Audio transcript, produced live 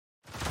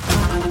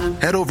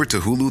Head over to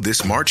Hulu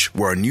this March,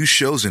 where our new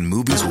shows and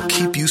movies will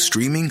keep you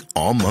streaming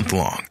all month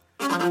long.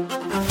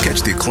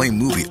 Catch the acclaimed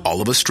movie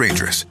All of Us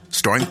Strangers,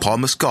 starring Paul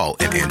Mescal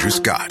and Andrew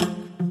Scott.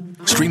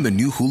 Stream the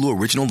new Hulu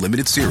original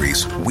limited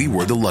series We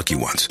Were the Lucky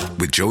Ones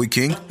with Joey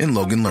King and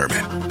Logan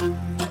Lerman.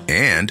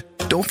 And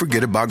don't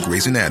forget about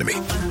Grey's Anatomy.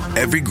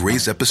 Every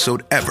Grey's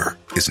episode ever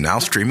is now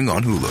streaming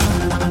on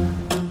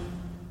Hulu.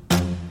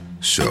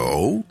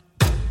 So,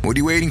 what are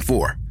you waiting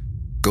for?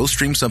 Go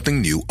stream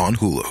something new on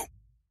Hulu.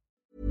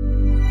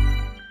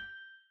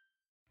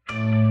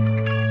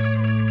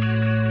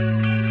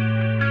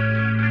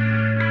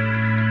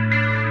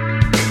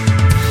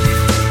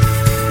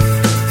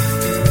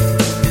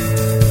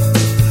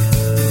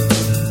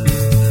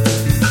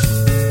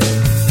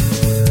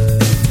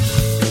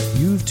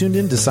 Tuned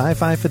in to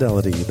Sci-Fi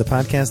Fidelity, the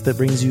podcast that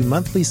brings you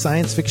monthly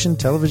science fiction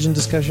television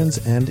discussions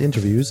and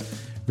interviews.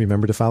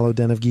 Remember to follow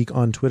Den of Geek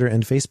on Twitter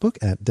and Facebook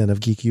at Den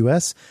of Geek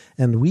US,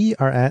 and we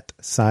are at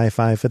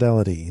Sci-Fi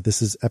Fidelity.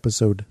 This is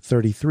episode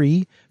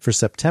 33 for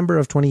September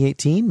of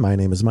 2018. My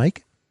name is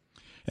Mike.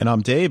 And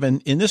I'm Dave,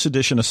 and in this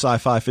edition of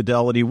Sci-Fi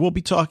Fidelity, we'll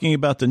be talking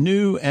about the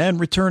new and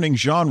returning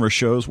genre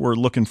shows we're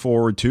looking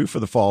forward to for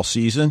the fall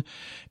season.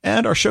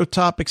 And our show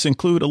topics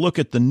include a look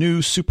at the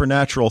new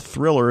supernatural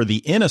thriller, The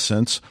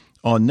Innocents,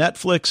 on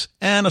Netflix,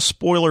 and a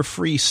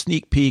spoiler-free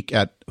sneak peek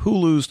at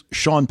Hulu's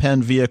Sean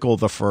Penn vehicle,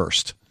 The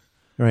First.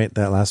 Right,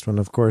 that last one,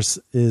 of course,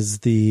 is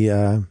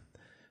the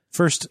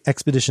first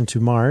expedition to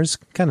Mars,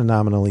 kind of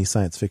nominally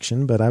science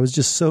fiction, but I was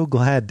just so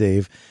glad,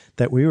 Dave,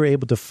 that we were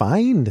able to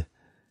find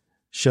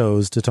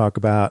shows to talk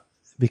about,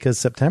 because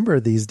September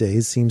these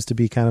days seems to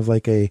be kind of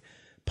like a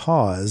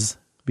pause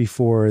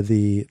before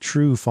the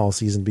true fall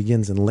season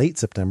begins in late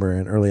September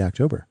and early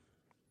October.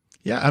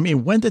 Yeah, I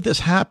mean, when did this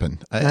happen?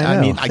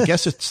 I mean, I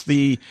guess it's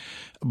the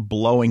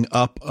blowing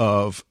up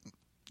of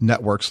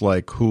networks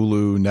like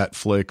Hulu,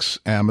 Netflix,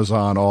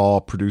 Amazon, all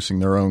producing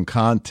their own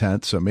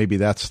content. So maybe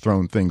that's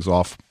thrown things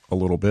off a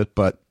little bit.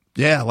 But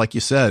yeah, like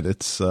you said,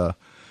 it's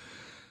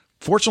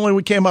fortunately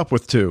we came up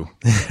with two.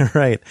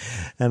 Right.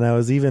 And I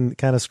was even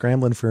kind of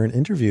scrambling for an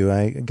interview.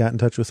 I got in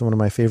touch with one of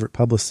my favorite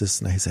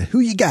publicists and I said,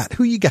 who you got?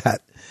 Who you got?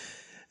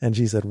 And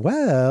she said,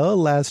 well,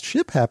 Last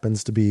Ship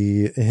happens to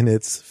be in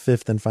its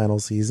fifth and final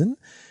season.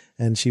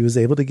 And she was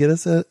able to get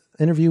us an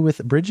interview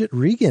with Bridget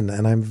Regan.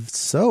 And I'm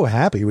so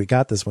happy we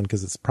got this one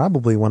because it's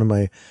probably one of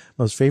my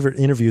most favorite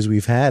interviews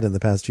we've had in the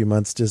past few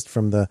months, just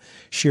from the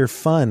sheer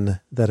fun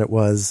that it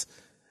was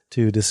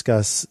to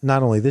discuss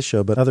not only this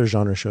show, but other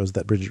genre shows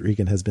that Bridget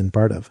Regan has been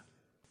part of.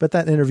 But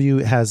that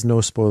interview has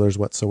no spoilers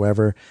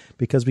whatsoever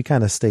because we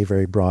kind of stay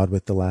very broad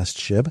with The Last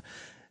Ship.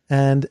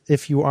 And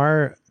if you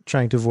are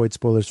trying to avoid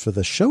spoilers for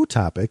the show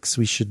topics,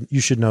 you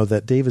should know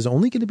that Dave is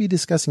only going to be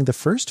discussing the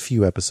first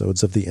few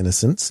episodes of The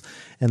Innocents,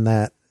 and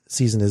that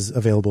season is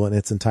available in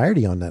its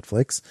entirety on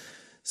Netflix.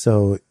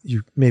 So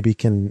you maybe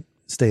can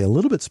stay a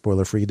little bit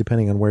spoiler free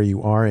depending on where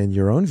you are in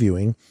your own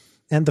viewing.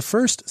 And the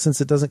first,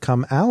 since it doesn't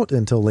come out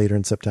until later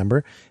in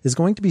September, is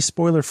going to be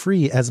spoiler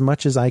free as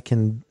much as I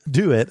can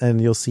do it. And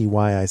you'll see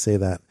why I say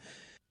that.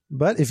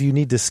 But if you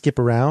need to skip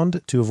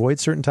around to avoid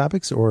certain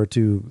topics or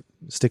to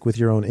stick with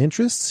your own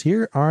interests,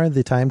 here are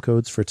the time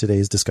codes for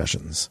today's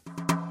discussions.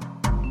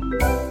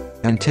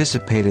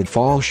 Anticipated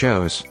fall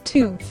shows: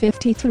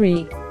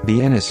 253,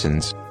 The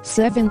Innocents,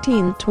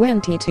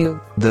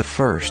 1722, The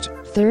First,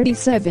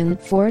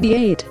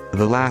 3748,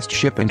 The Last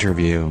Ship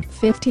Interview,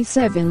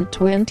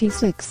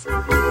 5726.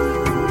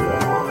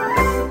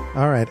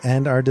 All right,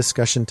 and our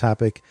discussion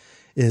topic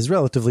is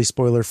relatively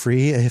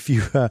spoiler-free if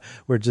you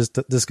were just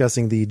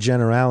discussing the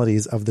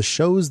generalities of the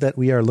shows that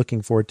we are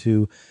looking forward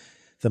to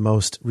the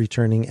most,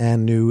 returning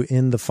and new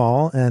in the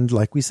fall. And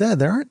like we said,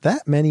 there aren't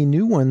that many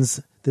new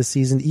ones this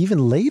season,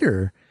 even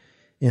later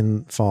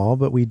in fall,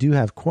 but we do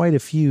have quite a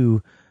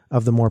few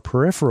of the more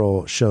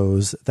peripheral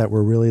shows that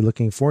we're really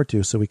looking forward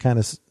to. So we kind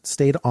of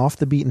stayed off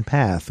the beaten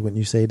path, wouldn't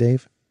you say,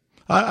 Dave?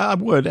 I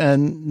would,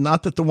 and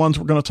not that the ones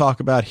we're going to talk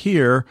about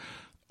here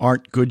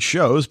aren't good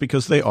shows,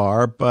 because they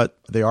are, but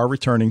they are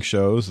returning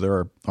shows.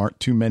 There aren't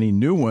too many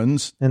new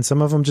ones. And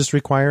some of them just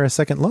require a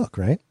second look,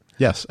 right?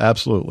 Yes,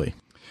 absolutely.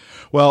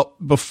 Well,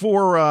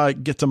 before I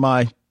get to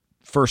my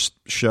first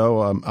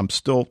show, I'm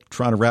still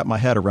trying to wrap my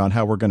head around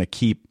how we're going to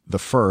keep The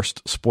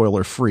First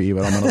spoiler free,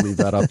 but I'm going to leave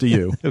that up to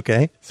you.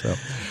 Okay. So,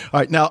 all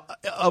right. Now,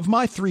 of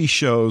my three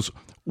shows,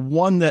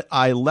 one that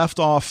I left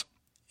off,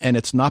 and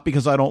it's not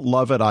because I don't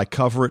love it, I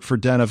cover it for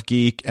Den of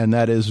Geek, and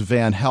that is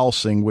Van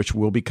Helsing, which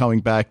will be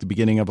coming back the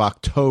beginning of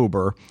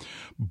October,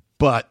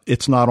 but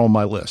it's not on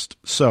my list.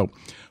 So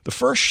the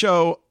first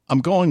show I'm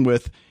going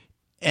with,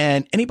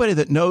 and anybody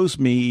that knows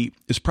me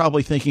is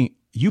probably thinking,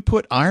 you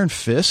put Iron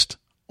Fist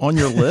on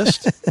your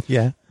list?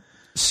 Yeah.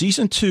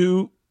 Season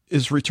 2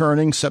 is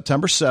returning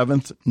September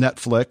 7th,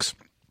 Netflix.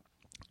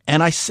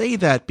 And I say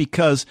that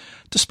because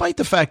despite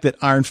the fact that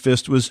Iron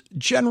Fist was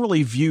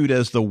generally viewed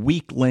as the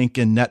weak link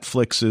in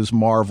Netflix's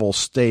Marvel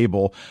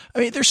stable, I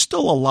mean, there's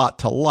still a lot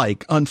to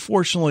like.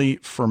 Unfortunately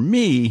for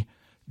me,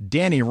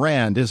 Danny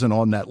Rand isn't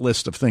on that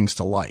list of things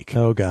to like.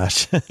 Oh,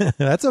 gosh.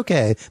 That's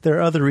okay. There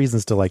are other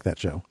reasons to like that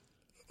show.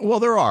 Well,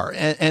 there are.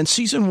 And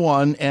season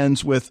 1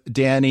 ends with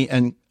Danny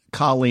and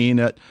Colleen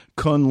at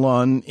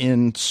Kunlun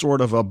in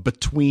sort of a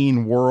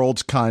between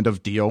worlds kind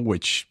of deal,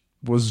 which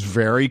was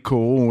very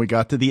cool when we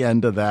got to the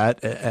end of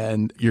that.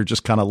 And you're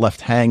just kind of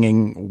left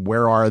hanging.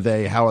 Where are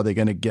they? How are they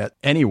going to get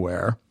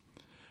anywhere?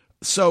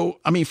 So,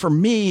 I mean, for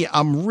me,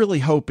 I'm really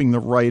hoping the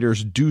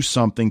writers do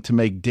something to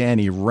make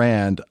Danny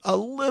Rand a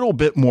little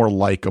bit more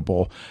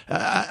likable.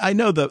 I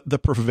know the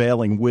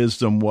prevailing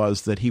wisdom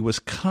was that he was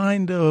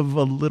kind of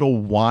a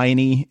little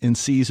whiny in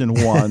season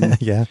 1.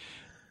 Yeah.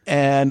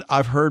 And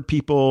I've heard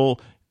people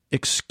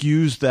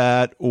excuse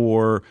that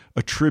or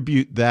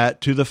attribute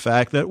that to the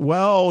fact that,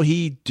 well,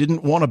 he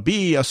didn't want to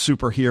be a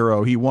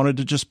superhero. He wanted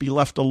to just be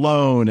left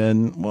alone.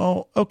 And,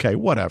 well, okay,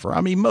 whatever.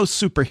 I mean,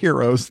 most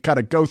superheroes kind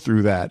of go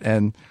through that,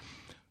 and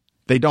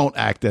they don't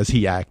act as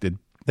he acted.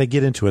 They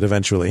get into it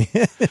eventually.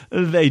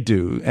 They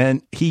do.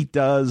 And he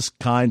does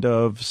kind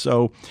of.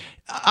 So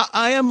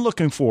I am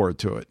looking forward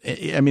to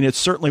it. I mean, it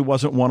certainly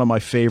wasn't one of my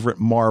favorite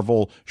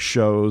Marvel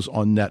shows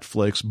on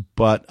Netflix,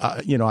 but,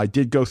 I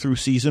did go through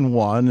season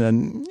 1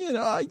 and,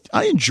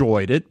 I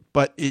enjoyed it,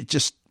 but it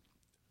just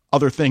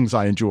other things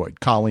I enjoyed.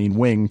 Colleen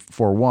Wing,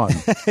 for one.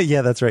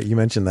 Yeah, that's right. You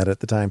mentioned that at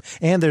the time.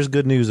 And there's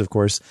good news, of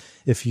course,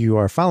 if you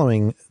are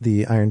following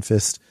the Iron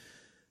Fist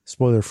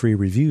spoiler-free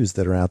reviews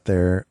that are out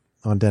there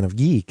on Den of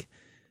Geek.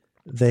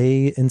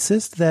 They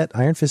insist that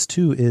Iron Fist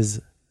 2 is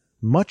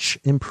much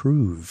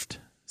improved.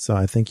 So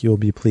I think you'll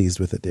be pleased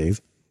with it, Dave.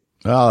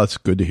 Oh, that's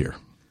good to hear.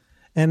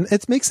 And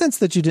it makes sense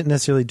that you didn't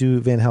necessarily do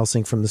Van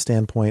Helsing from the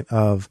standpoint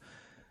of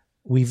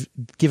we've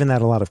given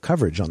that a lot of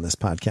coverage on this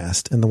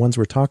podcast. And the ones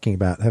we're talking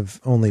about have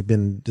only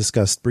been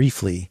discussed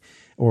briefly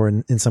or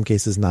in some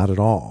cases not at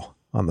all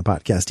on the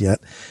podcast yet.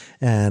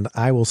 And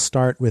I will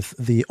start with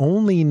the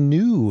only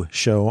new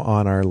show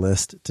on our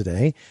list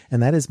today,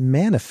 and that is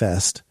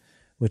Manifest,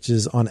 which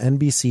is on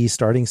NBC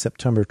starting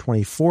September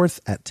 24th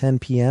at 10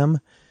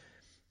 p.m.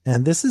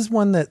 And this is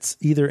one that's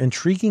either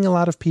intriguing a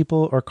lot of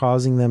people or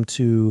causing them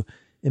to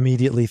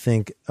immediately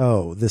think,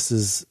 oh, this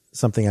is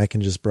something I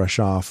can just brush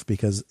off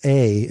because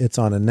A, it's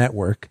on a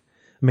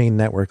main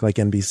network like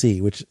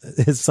NBC, which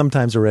is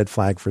sometimes a red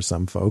flag for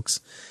some folks.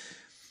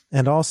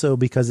 And also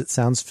because it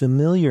sounds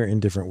familiar in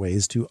different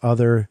ways to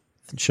other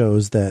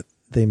shows that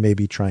they may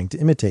be trying to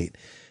imitate.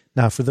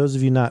 Now, for those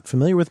of you not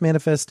familiar with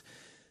Manifest,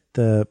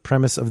 the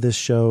premise of this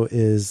show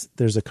is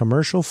there's a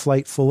commercial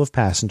flight full of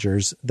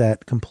passengers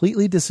that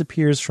completely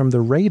disappears from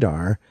the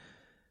radar,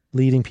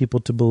 leading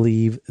people to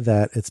believe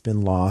that it's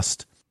been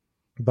lost,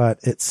 but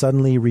it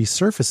suddenly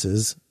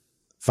resurfaces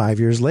 5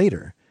 years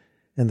later.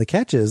 And the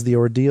catch is the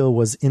ordeal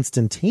was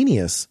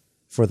instantaneous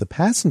for the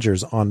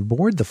passengers on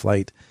board the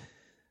flight.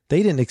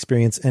 They didn't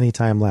experience any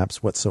time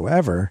lapse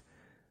whatsoever,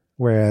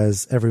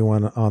 whereas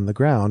everyone on the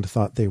ground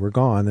thought they were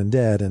gone and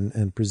dead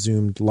and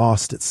presumed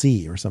lost at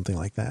sea or something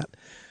like that.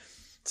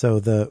 So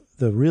the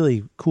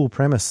really cool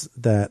premise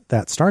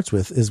that starts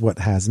with is what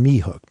has me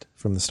hooked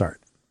from the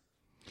start.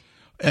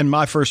 And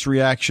my first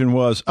reaction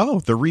was, oh,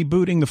 they're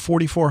rebooting the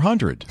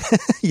 4400.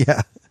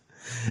 Yeah.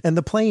 And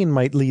the plane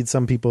might lead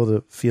some people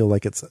to feel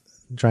like it's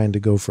trying to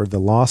go for the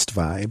Lost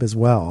vibe as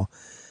well,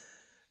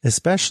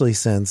 especially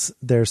since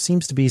there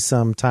seems to be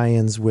some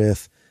tie-ins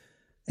with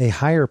a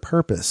higher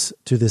purpose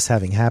to this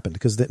having happened,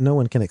 because that no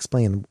one can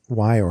explain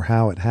why or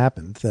how it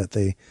happened, that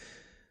they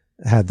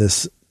had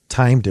this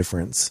time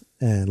difference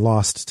and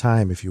lost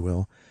time, if you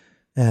will.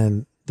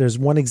 And there's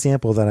one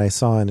example that I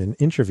saw in an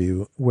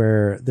interview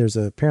where there's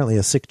apparently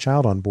a sick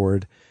child on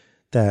board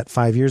that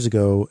 5 years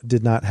ago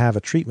did not have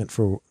a treatment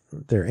for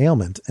their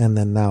ailment, and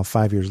then now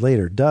 5 years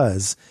later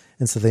does.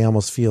 And so they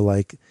almost feel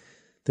like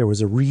there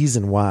was a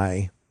reason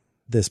why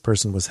this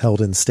person was held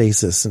in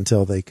stasis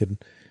until they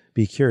could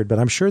be cured. But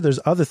I'm sure there's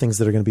other things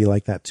that are going to be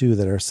like that too,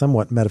 that are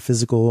somewhat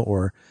metaphysical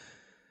or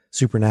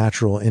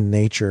supernatural in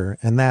nature.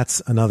 And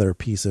that's another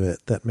piece of it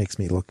that makes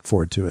me look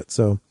forward to it.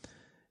 So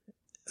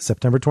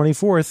September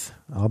 24th,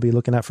 I'll be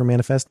looking out for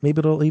Manifest. Maybe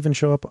it'll even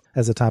show up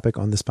as a topic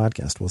on this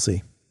podcast. We'll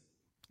see.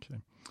 Okay.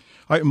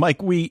 All right,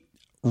 Mike, we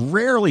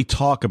rarely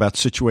talk about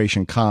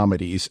situation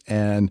comedies,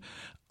 and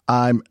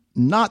I'm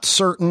not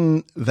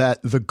certain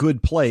that The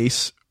Good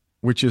Place,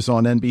 which is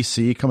on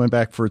NBC, coming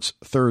back for its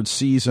third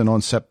season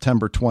on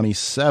September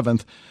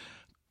 27th,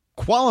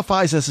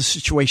 qualifies as a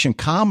situation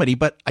comedy,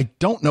 but I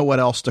don't know what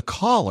else to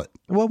call it.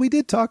 Well, we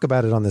did talk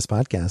about it on this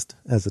podcast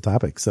as a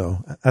topic,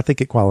 so I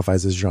think it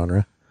qualifies as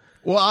genre.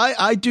 Well,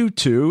 I do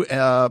too,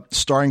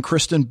 starring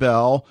Kristen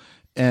Bell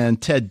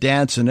and Ted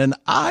Danson. And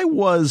I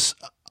was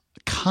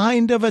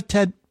kind of a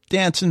Ted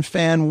Danson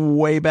fan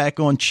way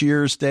back on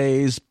Cheers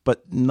days,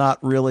 but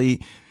not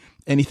really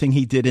anything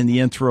he did in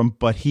the interim.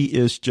 But he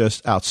is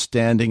just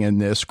outstanding in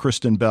this.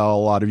 Kristen Bell, a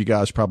lot of you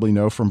guys probably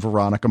know from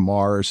Veronica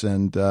Mars.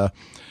 And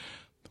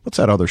what's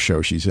that other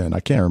show she's in? I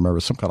can't remember.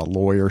 Some kind of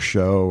lawyer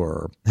show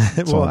or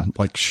on,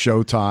 like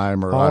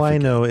Showtime. Or all I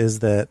know is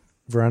that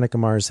Veronica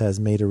Mars has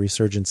made a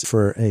resurgence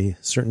for a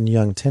certain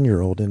young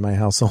 10-year-old in my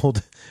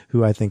household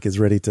who I think is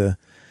ready to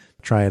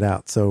try it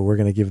out. So we're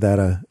going to give that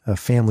a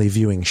family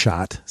viewing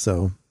shot.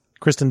 So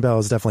Kristen Bell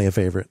is definitely a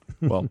favorite.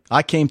 Well,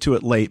 I came to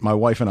it late. My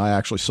wife and I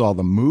actually saw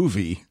the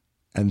movie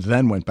and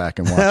then went back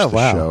and watched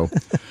the show.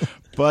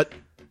 But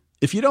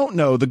if you don't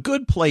know, The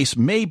Good Place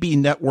may be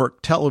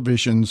network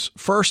television's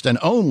first and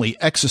only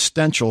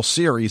existential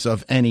series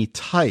of any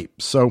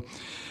type. So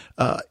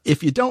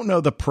if you don't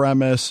know the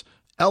premise,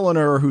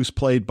 Eleanor, who's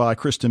played by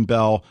Kristen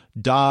Bell,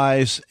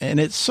 dies, and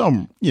it's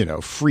some,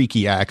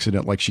 freaky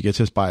accident, like she gets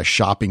hit by a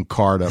shopping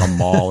cart at a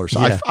mall or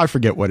something. I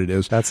forget what it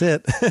is. That's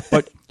it.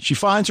 But she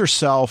finds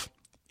herself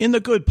in the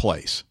good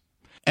place.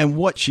 And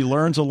what she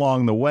learns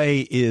along the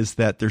way is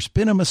that there's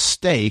been a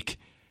mistake,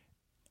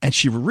 and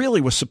she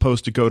really was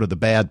supposed to go to the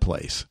bad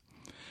place.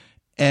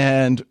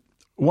 And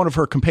one of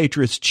her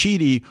compatriots,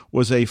 Chidi,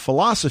 was a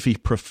philosophy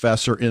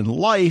professor in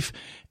life,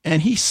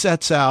 and he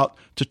sets out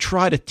to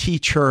try to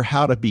teach her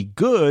how to be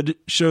good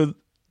so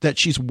that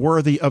she's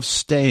worthy of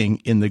staying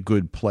in the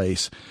good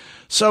place.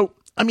 So,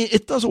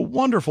 it does a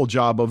wonderful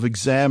job of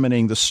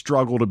examining the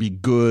struggle to be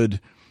good,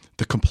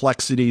 the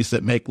complexities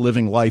that make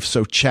living life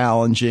so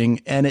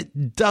challenging, and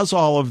it does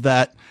all of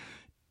that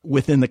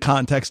within the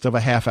context of a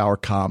half-hour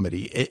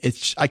comedy.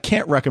 I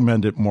can't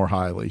recommend it more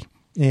highly.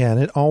 Yeah,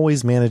 and it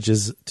always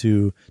manages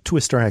to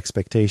twist our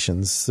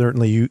expectations.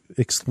 Certainly, you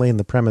explained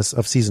the premise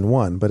of season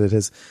 1, but it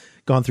has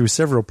gone through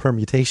several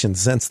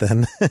permutations since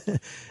then.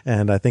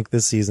 And I think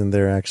this season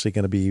they're actually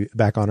going to be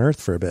back on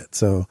Earth for a bit.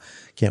 So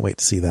can't wait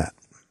to see that.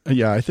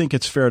 Yeah, I think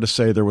it's fair to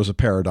say there was a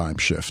paradigm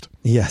shift.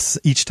 Yes,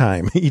 each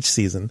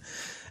season.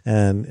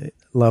 And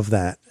love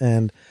that.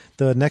 And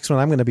the next one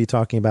I'm going to be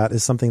talking about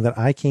is something that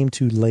I came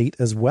to late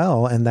as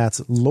well, and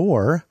that's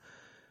Lore,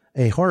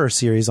 a horror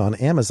series on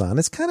Amazon.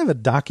 It's kind of a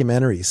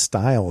documentary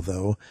style,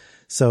 though.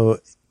 So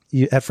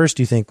at first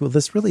you think, well,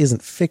 this really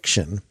isn't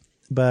fiction,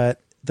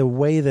 but the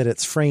way that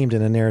it's framed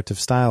in a narrative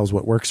style is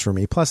what works for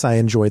me. Plus, I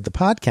enjoyed the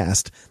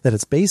podcast that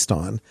it's based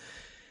on.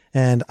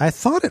 And I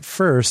thought at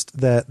first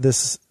that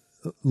this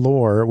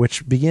Lore,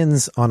 which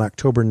begins on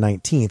October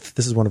 19th,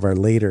 this is one of our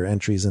later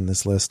entries in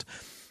this list,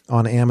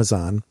 on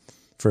Amazon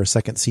for a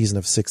second season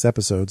of 6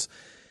 episodes,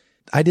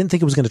 I didn't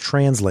think it was going to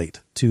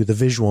translate to the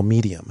visual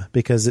medium,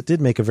 because it did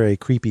make a very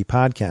creepy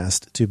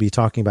podcast to be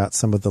talking about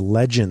some of the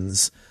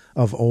legends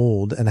of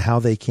old and how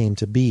they came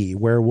to be,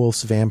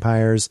 werewolves,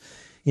 vampires,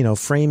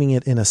 framing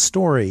it in a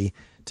story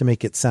to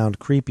make it sound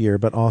creepier,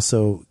 but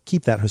also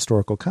keep that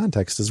historical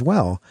context as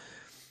well.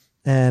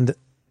 And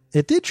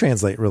it did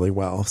translate really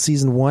well.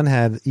 Season 1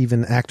 had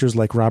even actors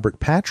like Robert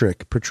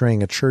Patrick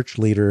portraying a church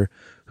leader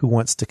who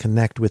wants to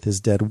connect with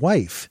his dead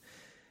wife.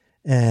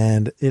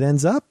 And it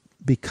ends up,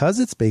 because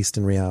it's based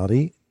in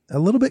reality, a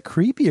little bit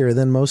creepier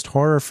than most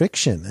horror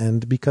fiction.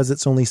 And because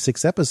it's only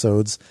 6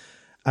 episodes,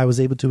 I was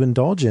able to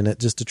indulge in it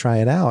just to try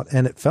it out.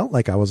 And it felt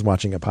like I was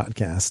watching a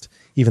podcast,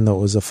 even though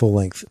it was a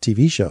full-length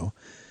TV show.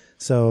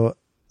 So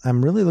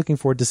I'm really looking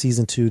forward to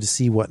season 2 to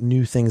see what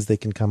new things they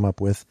can come up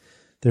with.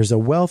 There's a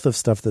wealth of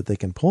stuff that they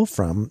can pull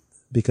from,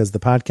 because the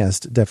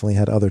podcast definitely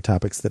had other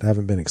topics that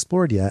haven't been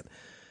explored yet.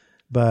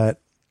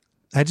 But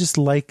I just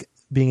like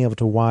being able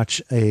to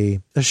watch a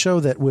show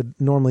that would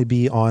normally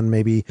be on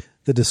maybe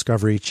the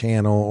Discovery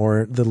Channel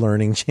or the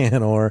Learning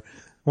Channel or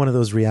one of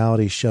those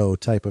reality show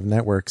type of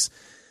networks,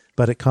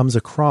 but it comes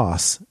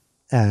across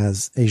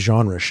as a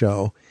genre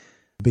show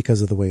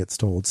because of the way it's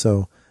told.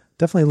 So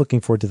definitely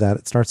looking forward to that.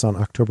 It starts on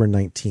October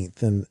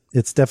 19th, and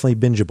it's definitely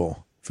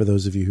bingeable for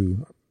those of you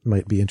who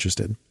might be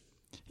interested.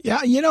 Yeah,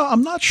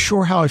 I'm not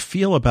sure how I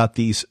feel about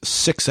these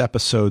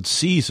 6-episode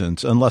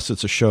seasons, unless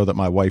it's a show that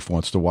my wife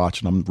wants to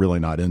watch and I'm really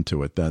not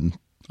into it. Then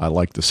I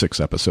like the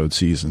 6-episode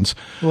seasons.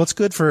 Well, it's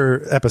good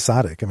for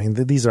episodic.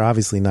 These are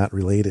obviously not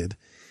related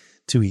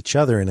to each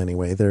other in any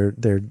way.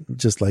 They're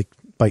just like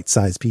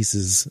bite-sized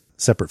pieces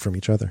separate from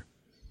each other.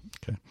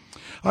 Okay.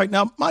 All right.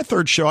 Now, my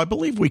third show, I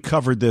believe we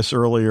covered this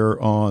earlier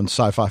on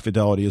Sci-Fi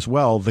Fidelity as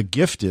well, The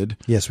Gifted.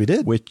 Yes, we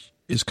did. Which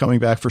is coming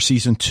back for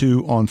season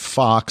 2 on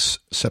Fox,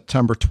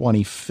 September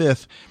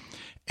 25th.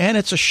 And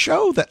it's a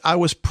show that I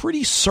was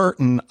pretty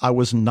certain I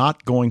was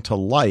not going to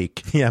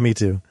like. Yeah, me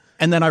too.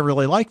 And then I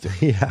really liked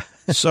it. Yeah.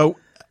 So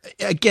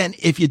again,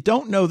 if you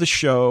don't know the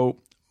show,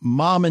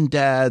 mom and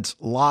dad's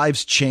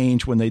lives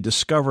change when they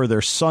discover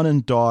their son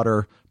and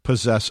daughter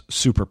possess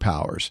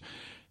superpowers.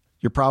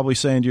 You're probably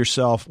saying to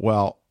yourself,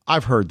 well,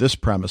 I've heard this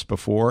premise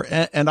before.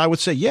 And I would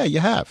say, yeah,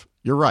 you have.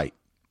 You're right.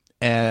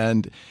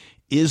 And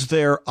is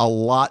there a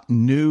lot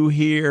new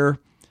here?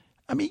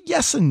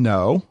 Yes and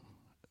no.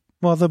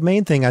 Well, the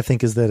main thing I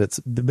think is that it's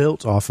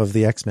built off of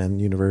the X-Men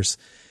universe,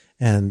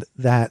 and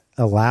that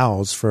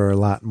allows for a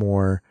lot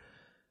more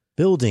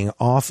building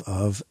off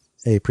of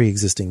a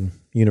pre-existing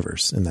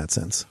universe in that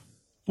sense.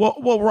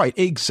 Well, right,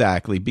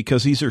 exactly,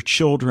 because these are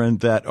children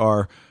that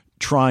are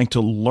trying to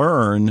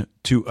learn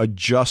to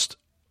adjust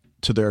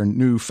to their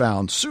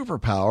newfound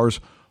superpowers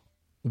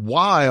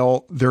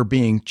while they're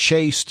being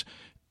chased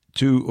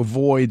to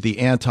avoid the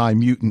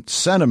anti-mutant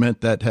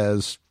sentiment that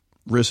has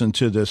risen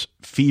to this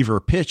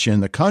fever pitch in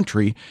the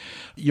country.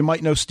 You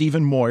might know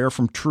Stephen Moyer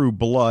from True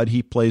Blood.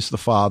 He plays the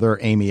father,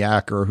 Amy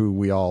Acker, who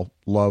we all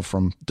love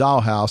from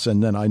Dollhouse.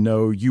 And then I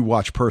know you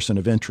watch Person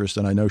of Interest,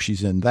 and I know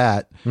she's in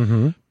that.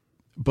 Mm-hmm.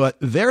 but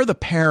they're the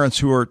parents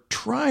who are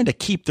trying to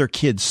keep their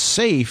kids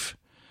safe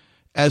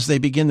as they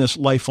begin this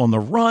life on the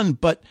run.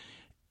 But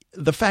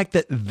the fact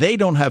that they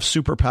don't have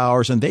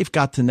superpowers and they've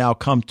got to now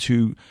come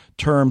to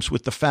terms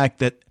with the fact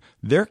that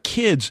their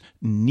kids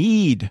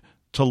need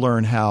to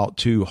learn how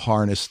to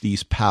harness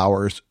these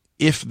powers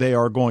if they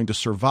are going to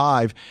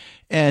survive.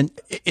 And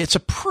it's a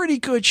pretty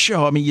good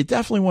show. I mean, you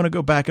definitely want to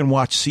go back and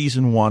watch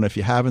season 1 if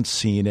you haven't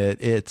seen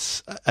it.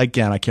 It's,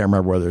 again, I can't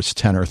remember whether it's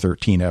 10 or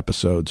 13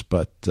 episodes,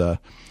 but The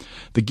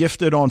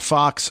Gifted on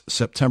Fox,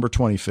 September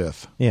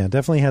 25th. Yeah,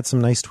 definitely had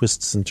some nice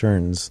twists and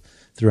turns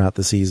throughout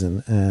the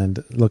season,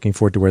 and looking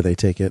forward to where they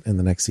take it in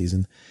the next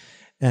season.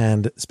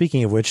 And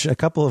speaking of which, a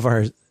couple of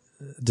our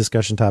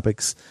discussion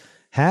topics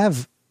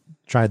have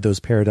tried those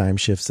paradigm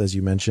shifts, as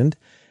you mentioned.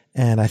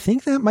 And I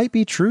think that might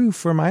be true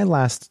for my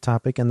last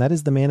topic, and that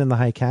is The Man in the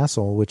High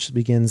Castle, which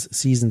begins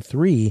season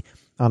 3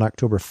 on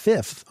October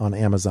 5th on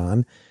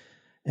Amazon.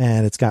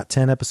 And it's got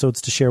 10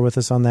 episodes to share with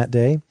us on that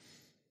day.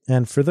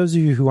 And for those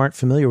of you who aren't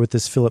familiar with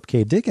this Philip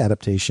K. Dick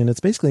adaptation,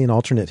 it's basically an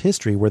alternate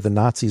history where the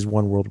Nazis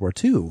won World War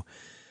II.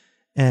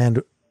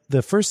 And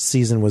the first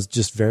season was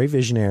just very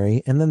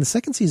visionary, and then the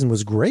second season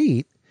was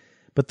great.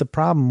 But the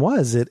problem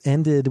was it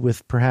ended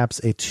with perhaps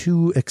a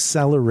too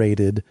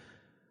accelerated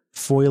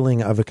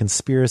foiling of a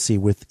conspiracy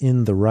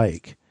within the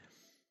Reich.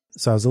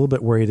 So I was a little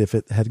bit worried if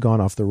it had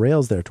gone off the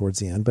rails there towards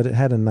the end, but it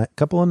had a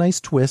couple of nice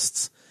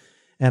twists.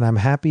 And I'm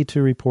happy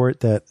to report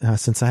that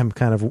since I'm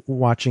kind of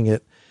watching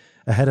it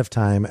ahead of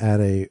time at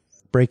a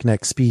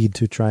breakneck speed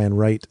to try and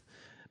write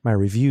my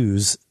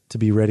reviews to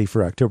be ready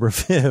for October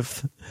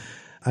 5th,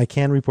 I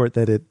can report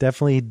that it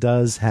definitely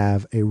does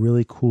have a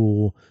really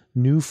cool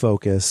new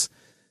focus,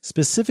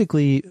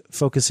 specifically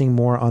focusing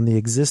more on the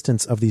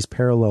existence of these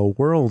parallel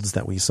worlds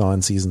that we saw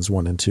in seasons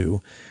 1 and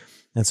 2.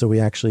 And so we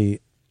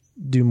actually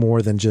do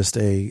more than just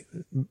a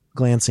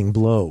glancing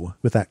blow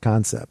with that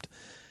concept.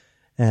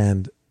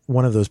 And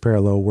one of those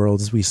parallel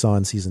worlds we saw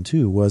in season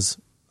 2 was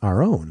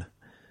our own,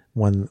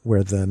 one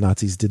where the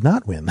Nazis did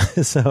not win.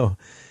 So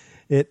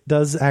it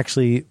does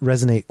actually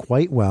resonate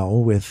quite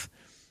well with,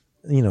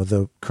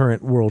 the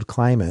current world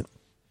climate.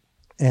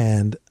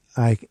 And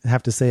I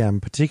have to say, I'm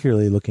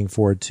particularly looking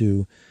forward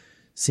to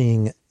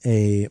seeing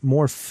a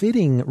more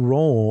fitting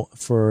role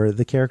for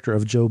the character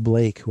of Joe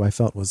Blake, who I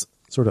felt was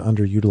sort of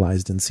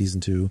underutilized in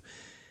season 2.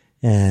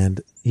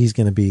 And he's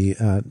going to be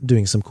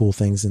doing some cool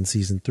things in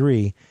season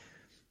 3,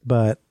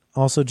 but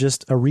also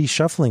just a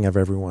reshuffling of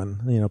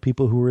everyone.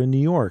 People who were in New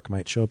York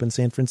might show up in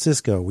San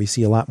Francisco. We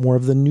see a lot more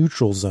of the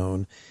neutral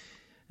zone.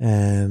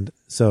 And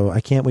so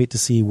I can't wait to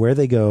see where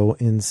they go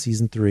in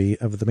season 3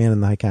 of The Man in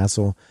the High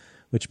Castle,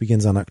 which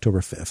begins on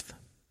October 5th.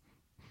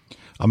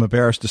 I'm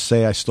embarrassed to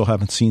say I still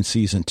haven't seen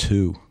season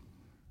 2.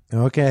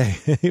 Okay.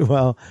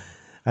 Well,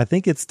 I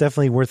think it's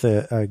definitely worth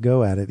a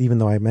go at it, even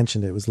though I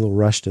mentioned it was a little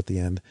rushed at the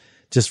end,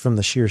 just from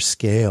the sheer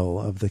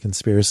scale of the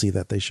conspiracy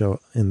that they show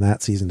in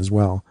that season as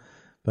well.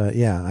 But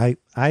yeah,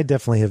 I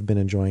definitely have been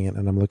enjoying it,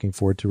 and I'm looking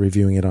forward to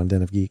reviewing it on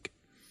Den of Geek.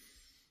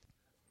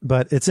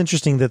 But it's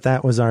interesting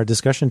that was our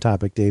discussion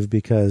topic, Dave,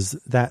 because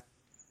that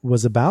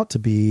was about to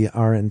be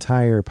our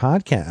entire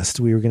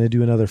podcast. We were going to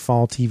do another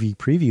fall TV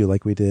preview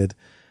like we did,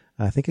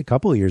 I think, a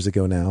couple of years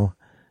ago now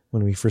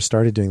when we first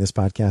started doing this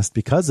podcast,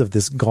 because of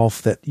this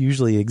gulf that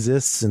usually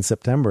exists in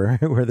September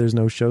where there's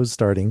no shows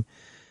starting.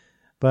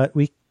 But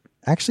we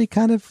actually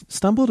kind of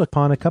stumbled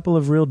upon a couple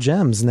of real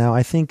gems. Now,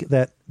 I think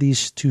that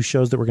these two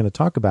shows that we're going to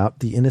talk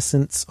about, The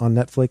Innocents on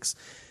Netflix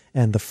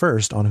and The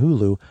First on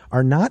Hulu,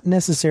 are not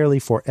necessarily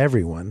for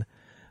everyone.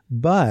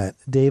 But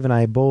Dave and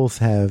I both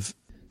have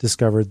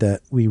discovered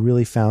that we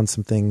really found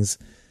some things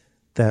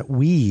that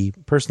we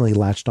personally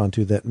latched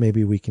onto that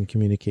maybe we can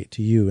communicate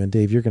to you. And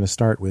Dave, you're going to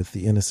start with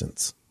The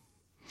Innocents.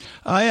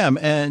 I am.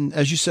 And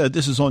as you said,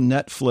 this is on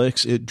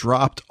Netflix. It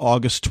dropped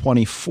August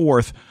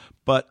 24th,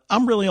 but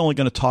I'm really only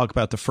going to talk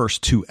about the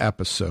first 2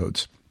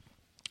 episodes.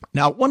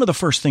 Now, one of the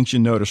first things you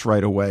notice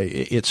right away,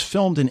 it's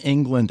filmed in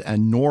England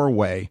and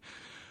Norway.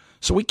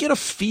 So we get a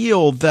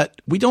feel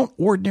that we don't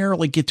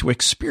ordinarily get to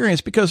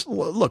experience because,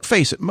 look,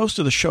 face it, most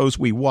of the shows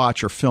we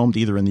watch are filmed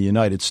either in the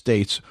United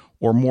States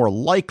or more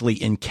likely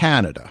in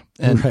Canada.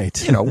 And,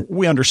 right.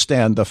 We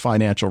understand the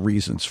financial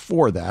reasons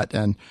for that.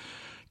 And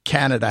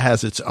Canada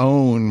has its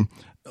own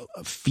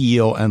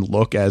feel and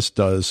look, as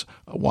does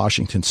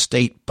Washington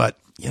State. But,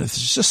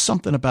 there's just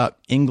something about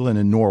England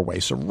and Norway.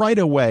 So right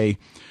away,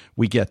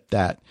 we get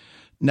that.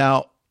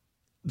 Now,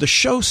 the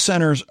show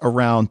centers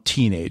around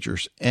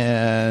teenagers.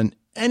 And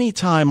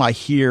anytime I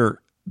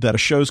hear that a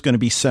show's going to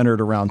be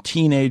centered around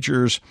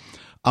teenagers,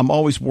 I'm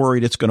always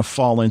worried it's going to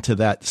fall into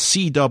that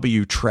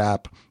CW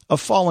trap of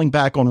falling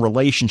back on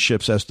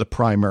relationships as the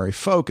primary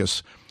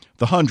focus,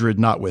 The 100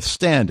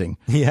 notwithstanding.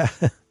 Yeah.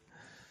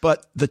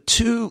 But the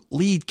 2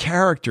 lead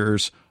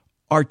characters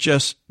are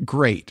just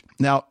great.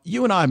 Now,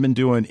 you and I have been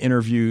doing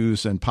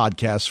interviews and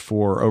podcasts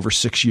for over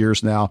 6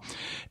 years now,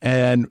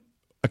 and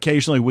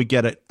occasionally we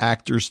get an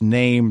actor's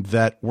name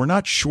that we're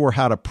not sure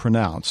how to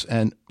pronounce.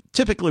 And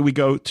typically we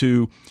go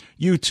to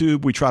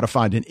YouTube, we try to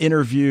find an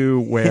interview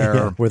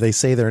where they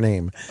say their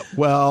name.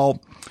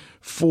 Well,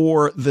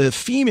 For the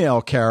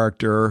female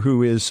character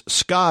who is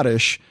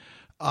Scottish,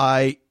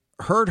 I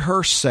heard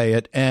her say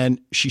it,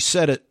 and she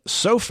said it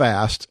so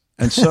fast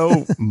and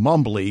so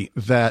mumbly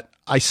that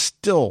I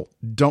still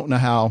don't know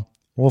how.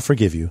 We'll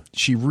forgive you.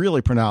 She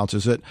really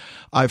pronounces it.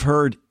 I've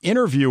heard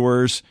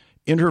interviewers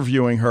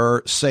interviewing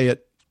her say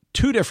it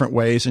two different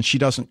ways, and she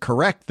doesn't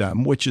correct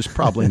them, which is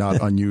probably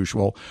not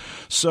unusual.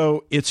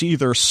 So it's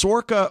either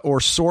Sorka or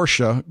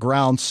Sorsha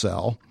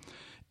Groundsell,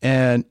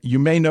 and you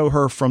may know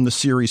her from the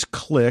series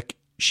Click.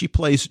 She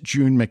plays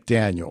June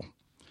McDaniel.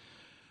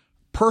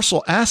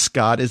 Purcell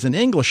Ascot is an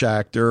English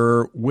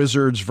actor,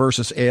 Wizards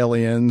versus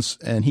Aliens,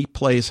 and he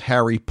plays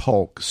Harry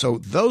Polk. So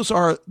those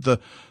are the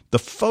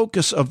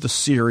focus of the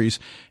series.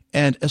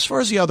 And as far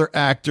as the other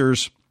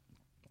actors,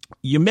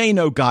 you may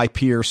know Guy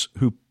Pearce,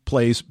 who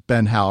plays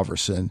Ben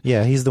Halverson.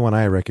 Yeah, he's the one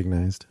I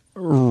recognized.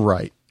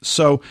 Right.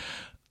 So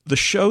the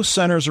show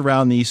centers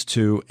around these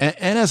two. And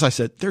as I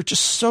said, they're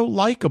just so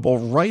likable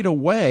right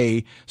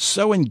away,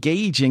 so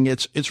engaging.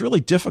 It's really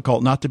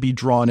difficult not to be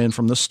drawn in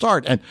from the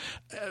start. And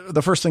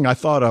the first thing I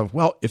thought of,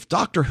 well, if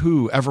Doctor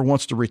Who ever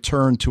wants to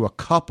return to a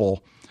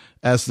couple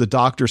as the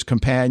Doctor's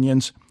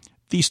companions,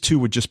 these two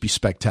would just be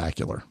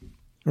spectacular.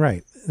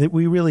 Right.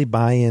 We really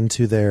buy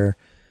into their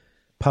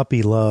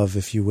puppy love,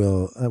 if you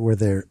will, where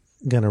they're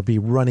going to be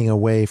running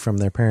away from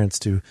their parents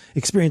to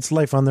experience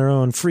life on their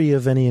own, free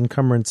of any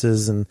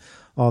encumbrances and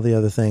all the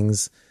other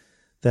things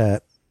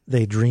that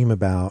they dream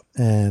about.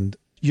 And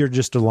you're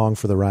just along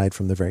for the ride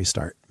from the very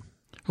start.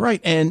 Right.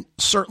 And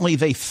certainly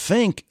they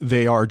think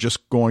they are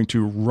just going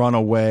to run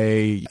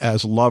away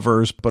as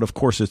lovers. But of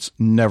course, it's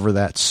never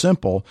that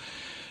simple.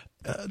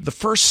 The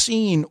first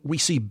scene, we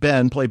see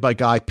Ben, played by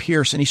Guy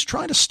Pearce, and he's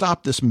trying to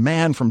stop this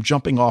man from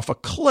jumping off a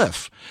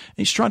cliff. And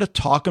he's trying to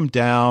talk him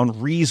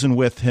down, reason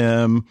with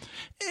him.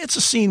 It's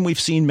a scene we've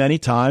seen many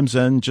times,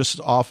 and just as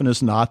often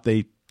as not,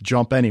 they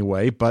jump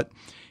anyway. But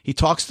he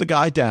talks the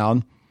guy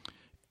down,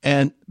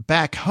 and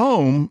back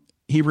home,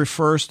 he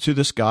refers to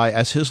this guy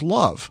as his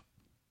love.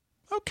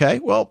 Okay,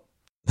 well,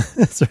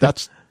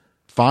 that's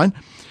fine.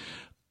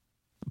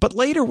 But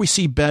later we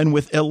see Ben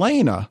with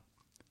Elena,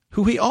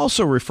 who he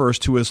also refers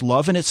to as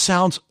love, and it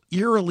sounds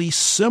eerily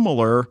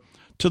similar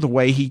to the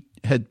way he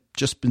had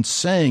just been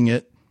saying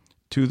it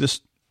to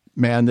this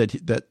man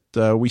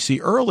that we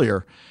see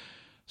earlier.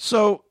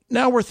 So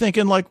now we're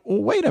thinking like,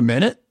 well, wait a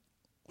minute,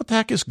 what the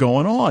heck is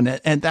going on?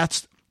 And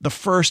that's the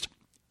first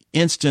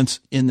instance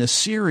in this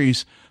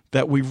series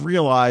that we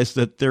realize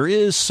that there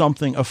is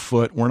something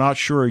afoot. We're not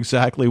sure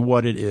exactly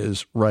what it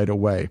is right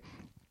away.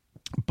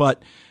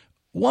 But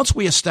once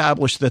we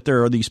establish that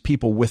there are these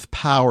people with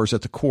powers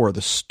at the core of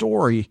the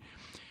story,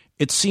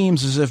 it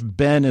seems as if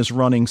Ben is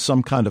running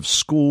some kind of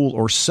school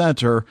or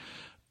center,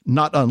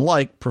 not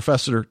unlike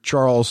Professor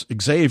Charles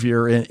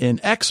Xavier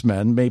in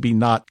X-Men, maybe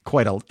not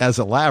quite as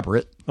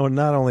elaborate. Oh,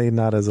 not only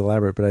not as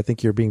elaborate, but I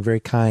think you're being very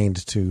kind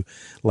to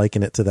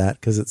liken it to that,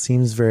 because it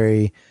seems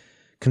very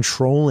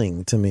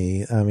controlling to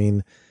me. I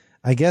mean,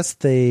 I guess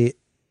they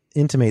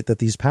intimate that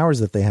these powers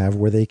that they have,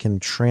 where they can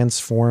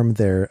transform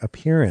their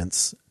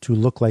appearance to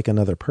look like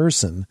another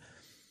person,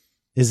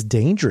 is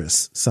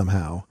dangerous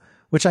somehow,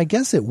 which I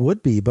guess it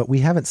would be, but we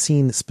haven't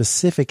seen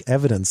specific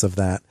evidence of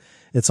that.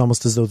 It's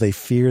almost as though they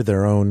fear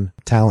their own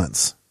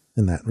talents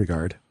in that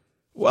regard.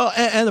 Well,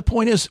 and the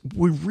point is,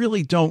 we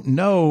really don't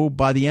know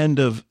by the end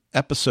of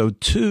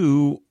episode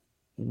 2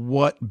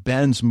 what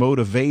Ben's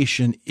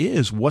motivation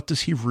is. What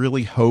does he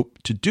really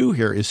hope to do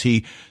here? Is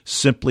he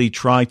simply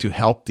trying to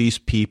help these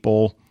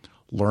people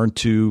learn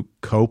to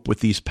cope with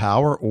these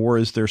power, or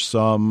is there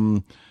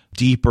some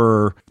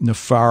deeper,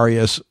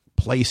 nefarious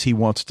place he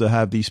wants to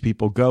have these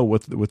people go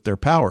with their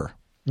power?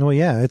 Well,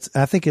 yeah,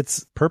 I think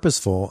it's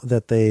purposeful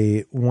that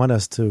they want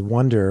us to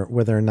wonder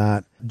whether or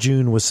not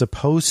June was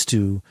supposed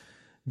to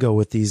go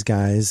with these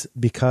guys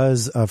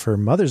because of her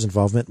mother's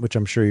involvement, which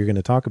I'm sure you're going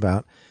to talk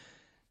about,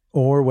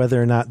 or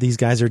whether or not these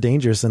guys are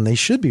dangerous and they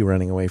should be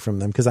running away from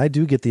them. Because I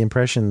do get the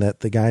impression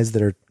that the guys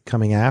that are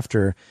coming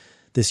after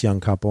this young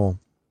couple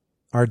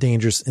are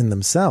dangerous in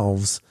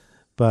themselves,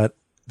 but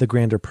the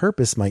grander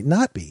purpose might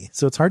not be.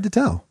 So it's hard to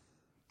tell.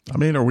 I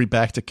mean, are we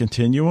back to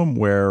Continuum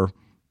where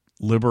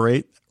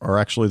Liberate are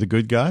actually the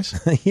good guys?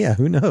 Yeah,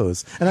 who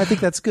knows? And I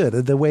think that's good.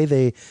 The way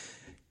they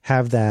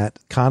have that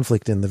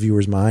conflict in the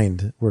viewer's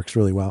mind works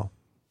really well.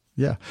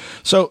 Yeah.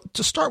 So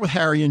to start with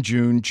Harry and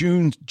June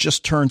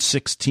just turned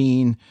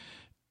 16.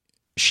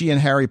 She and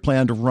Harry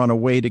plan to run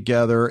away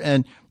together.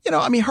 And,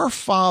 her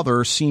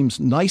father seems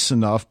nice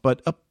enough,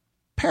 but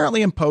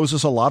apparently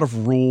imposes a lot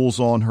of rules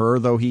on her,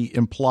 though he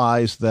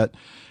implies that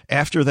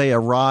after they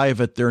arrive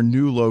at their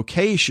new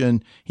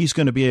location, he's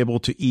going to be able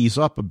to ease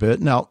up a bit.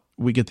 Now,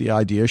 we get the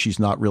idea she's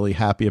not really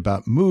happy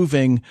about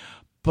moving,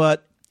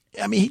 but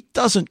he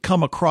doesn't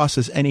come across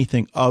as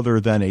anything other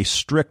than a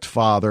strict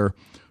father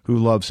who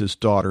loves his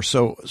daughter.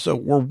 So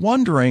we're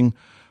wondering,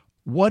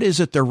 what is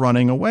it they're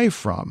running away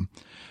from?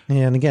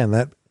 And again,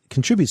 that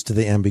contributes to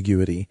the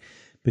ambiguity,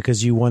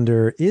 because you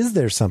wonder, is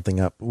there something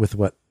up with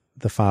what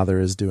the father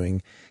is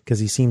doing? Because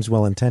he seems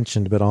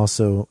well-intentioned, but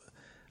also,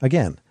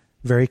 again,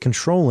 very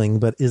controlling,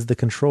 but is the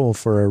control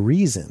for a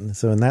reason.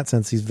 So in that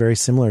sense, he's very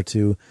similar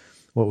to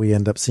what we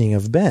end up seeing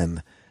of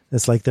Ben.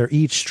 It's like they're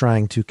each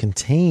trying to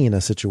contain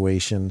a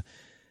situation,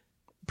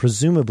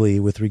 presumably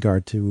with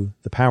regard to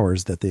the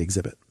powers that they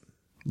exhibit.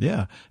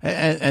 Yeah.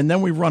 And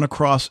then we run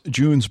across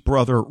June's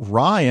brother,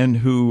 Ryan,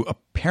 who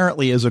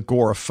apparently is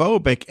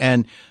agoraphobic.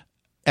 And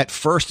at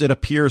first it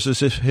appears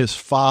as if his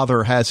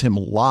father has him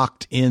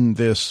locked in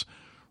this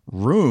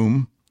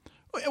room,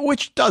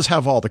 which does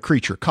have all the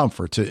creature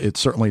comforts. It's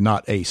certainly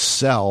not a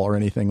cell or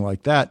anything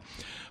like that.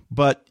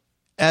 But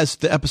as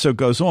the episode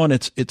goes on,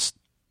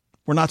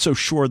 we're not so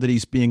sure that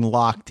he's being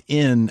locked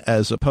in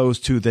as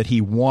opposed to that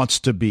he wants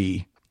to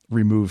be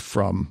removed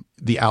from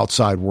the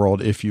outside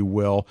world, if you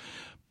will.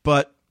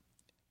 But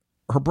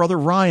her brother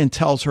Ryan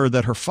tells her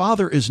that her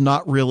father is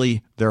not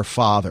really their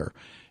father.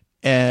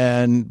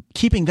 And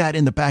keeping that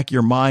in the back of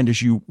your mind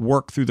as you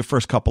work through the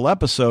first couple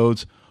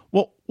episodes,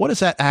 well, what does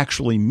that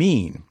actually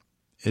mean?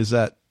 Is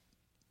that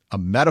a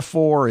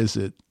metaphor? Is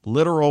it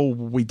literal?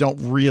 We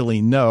don't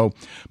really know.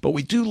 But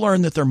we do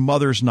learn that their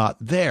mother's not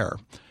there.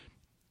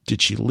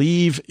 Did she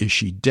leave? Is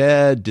she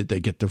dead? Did they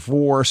get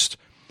divorced?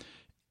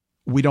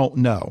 We don't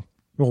know.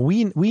 Well,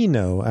 we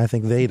know. I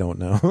think they don't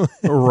know.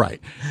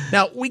 Right.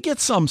 Now, we get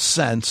some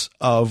sense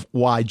of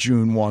why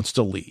June wants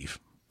to leave.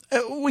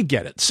 We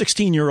get it.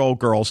 16-year-old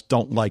girls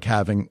don't like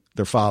having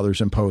their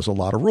fathers impose a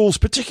lot of rules,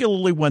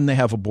 particularly when they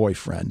have a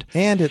boyfriend.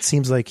 And it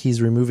seems like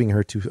he's removing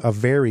her to a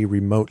very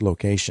remote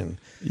location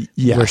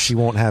where she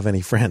won't have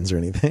any friends or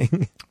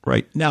anything.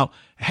 Right. Now,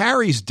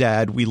 Harry's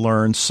dad, we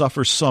learn,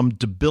 suffers some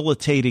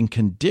debilitating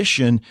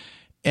condition.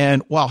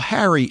 And while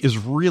Harry is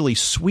really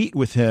sweet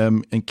with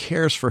him and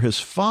cares for his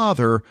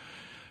father,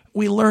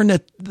 we learn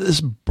that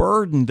this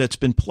burden that's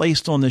been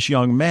placed on this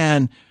young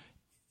man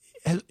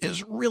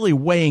is really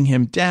weighing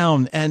him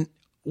down. And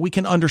we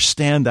can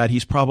understand that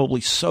he's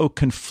probably so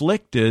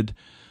conflicted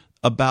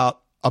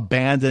about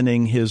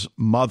abandoning his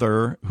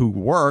mother who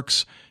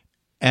works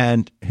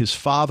and his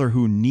father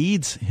who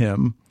needs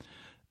him.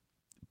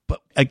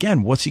 But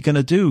again, what's he going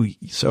to do?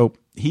 So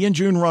he and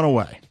June run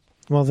away.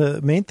 Well,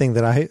 the main thing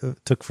that I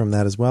took from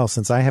that as well,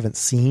 since I haven't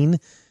seen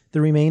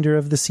the remainder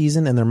of the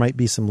season, and there might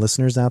be some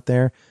listeners out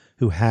there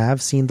who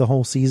have seen the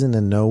whole season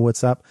and know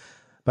what's up,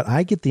 but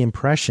I get the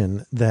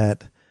impression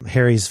that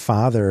Harry's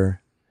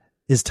father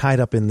is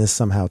tied up in this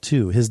somehow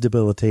too. His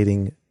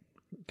debilitating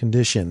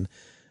condition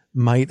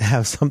might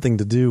have something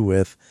to do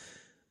with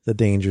the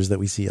dangers that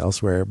we see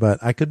elsewhere, but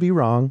I could be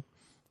wrong,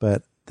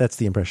 but that's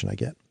the impression I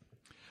get.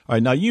 All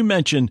right. Now, you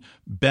mentioned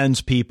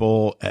Ben's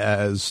people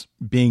as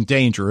being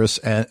dangerous,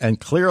 and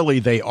clearly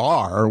they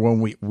are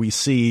when we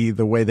see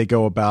the way they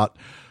go about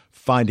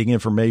finding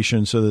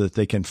information so that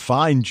they can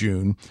find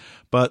June.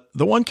 But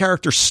the one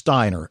character,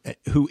 Steiner,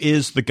 who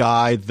is the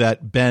guy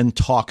that Ben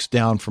talks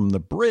down from the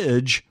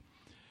bridge,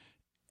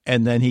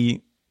 and then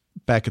he,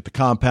 back at the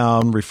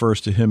compound,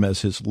 refers to him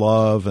as his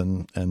love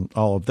and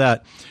all of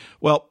that.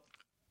 Well,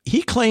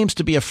 he claims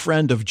to be a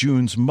friend of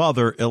June's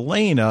mother,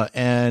 Elena,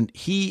 and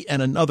he and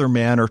another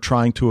man are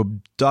trying to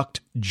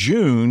abduct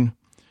June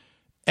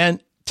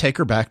and take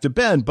her back to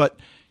Ben. But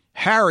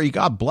Harry,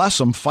 God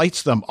bless him,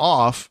 fights them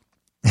off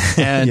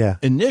and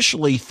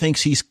initially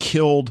thinks he's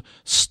killed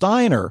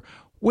Steiner,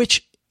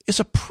 which is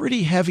a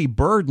pretty heavy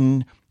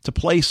burden to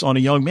place on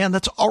a young man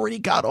that's already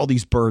got all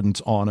these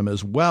burdens on him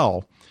as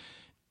well.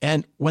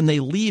 And when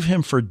they leave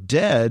him for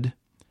dead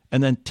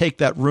and then take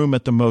that room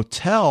at the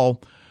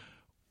motel,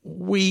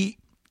 we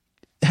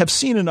have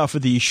seen enough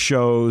of these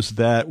shows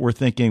that we're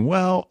thinking,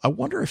 well, I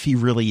wonder if he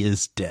really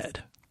is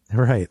dead.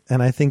 Right.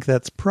 And I think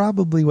that's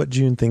probably what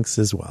June thinks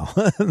as well.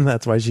 And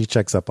that's why she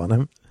checks up on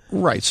him.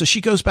 Right. So she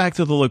goes back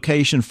to the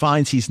location,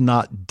 finds he's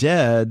not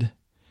dead.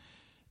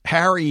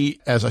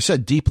 Harry, as I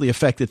said, deeply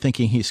affected,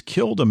 thinking he's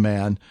killed a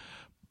man.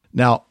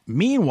 Now,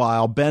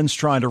 meanwhile, Ben's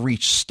trying to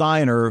reach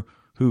Steiner,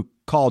 who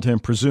called him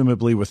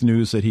presumably with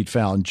news that he'd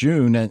found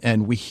June.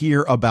 And we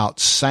hear about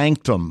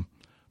Sanctum,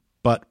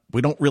 but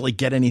we don't really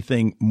get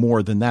anything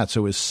more than that.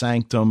 So is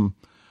Sanctum,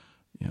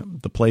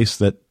 the place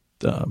that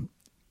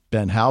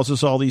Ben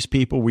houses all these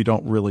people? We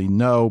don't really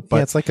know. But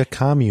yeah, it's like a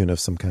commune of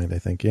some kind, I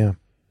think. Yeah.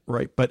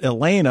 Right. But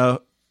Elena,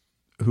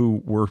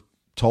 who we're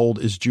told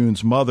is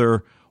June's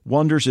mother,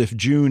 wonders if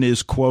June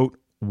is, quote,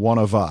 one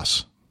of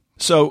us.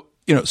 So,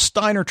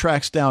 Steiner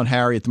tracks down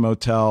Harry at the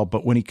motel,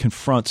 but when he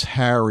confronts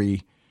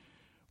Harry,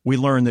 we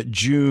learn that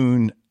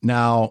June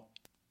now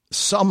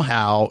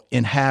somehow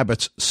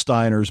inhabits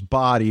Steiner's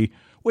body,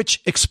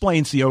 which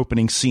explains the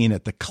opening scene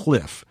at the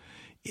cliff,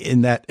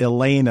 in that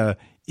Elena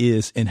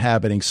is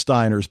inhabiting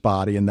Steiner's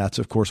body. And that's,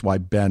 of course, why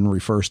Ben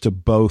refers to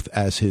both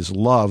as his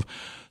love.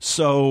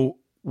 So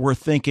we're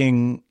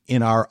thinking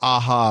in our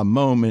aha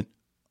moment,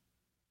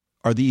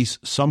 are these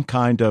some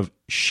kind of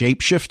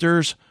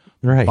shapeshifters,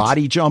 right,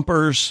 body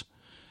jumpers?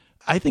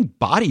 I think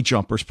body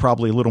jumpers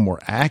probably a little more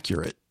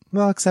accurate.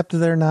 Well, except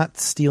they're not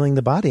stealing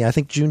the body. I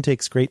think June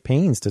takes great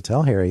pains to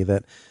tell Harry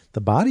that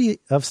the body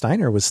of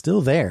Steiner was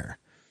still there.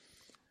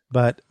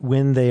 But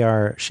when they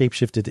are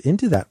shapeshifted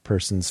into that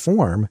person's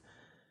form,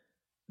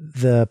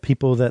 the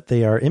people that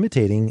they are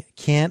imitating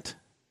can't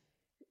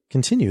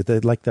continue.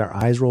 Like their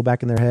eyes roll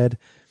back in their head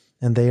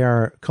and they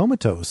are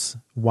comatose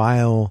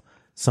while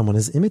someone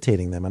is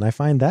imitating them. And I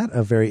find that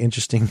a very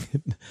interesting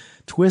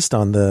twist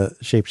on the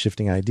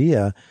shape-shifting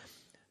idea.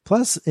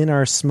 Plus, in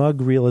our smug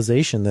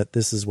realization that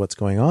this is what's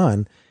going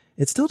on,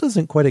 it still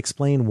doesn't quite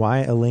explain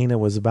why Elena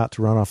was about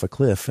to run off a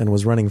cliff and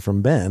was running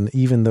from Ben,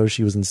 even though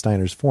she was in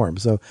Steiner's form.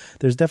 So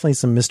there's definitely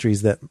some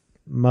mysteries that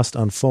must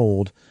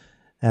unfold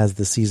as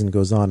the season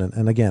goes on.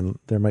 And again,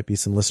 there might be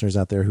some listeners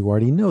out there who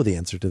already know the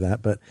answer to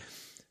that, but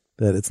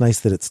that it's nice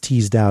that it's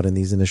teased out in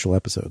these initial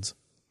episodes.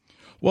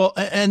 Well,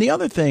 and the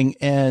other thing,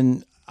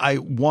 and I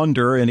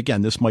wonder, and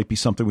again, this might be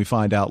something we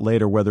find out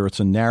later, whether it's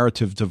a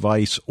narrative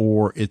device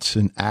or it's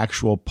an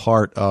actual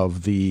part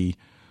of the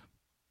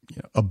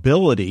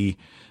ability.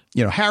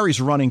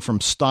 Harry's running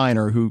from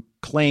Steiner, who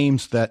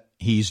claims that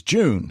he's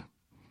June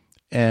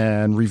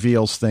and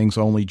reveals things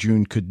only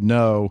June could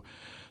know.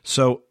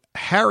 So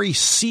Harry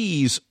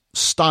sees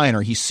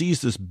Steiner. He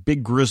sees this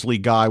big grizzly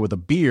guy with a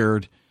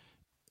beard,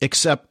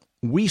 except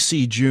we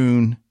see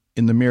June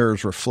in the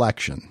mirror's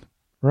reflection.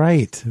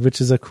 Right,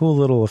 which is a cool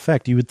little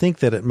effect. You would think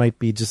that it might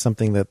be just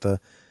something that the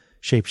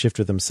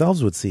shapeshifter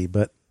themselves would see,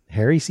 but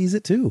Harry sees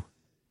it too.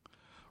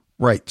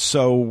 Right,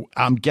 so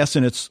I'm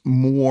guessing it's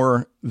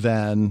more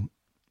than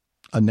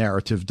a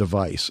narrative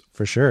device.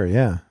 For sure,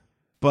 yeah.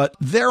 But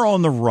they're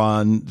on the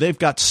run. They've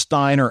got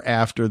Steiner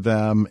after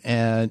them.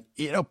 And,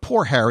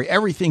 poor Harry,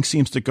 everything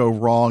seems to go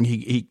wrong.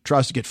 He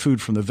tries to get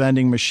food from the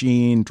vending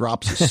machine,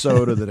 drops a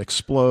soda that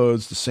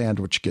explodes. The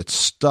sandwich gets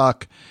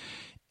stuck.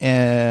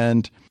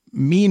 And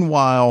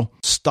meanwhile,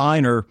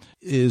 Steiner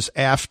is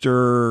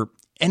after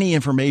any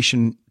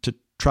information to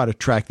try to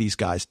track these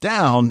guys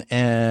down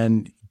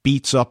and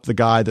beats up the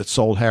guy that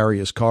sold Harry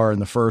his car in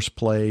the first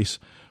place.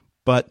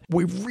 But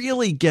we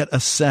really get a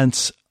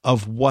sense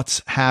of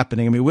what's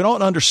happening. I mean, we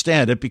don't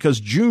understand it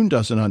because June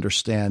doesn't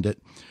understand it.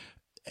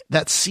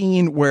 That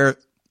scene where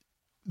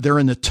they're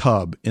in the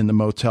tub in the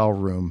motel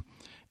room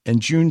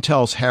and June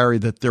tells Harry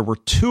that there were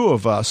two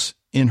of us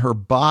in her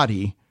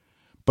body,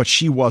 but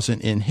she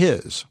wasn't in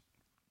his.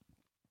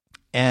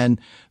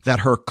 And that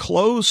her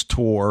clothes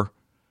tore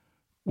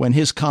when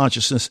his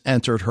consciousness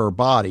entered her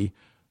body.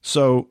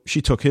 So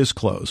she took his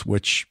clothes,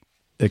 which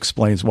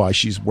explains why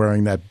she's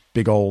wearing that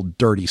big old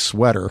dirty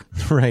sweater.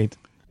 Right.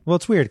 Well,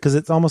 it's weird because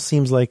it almost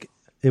seems like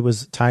it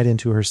was tied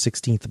into her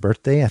 16th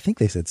birthday. I think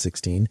they said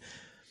 16,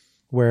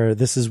 where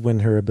this is when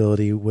her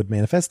ability would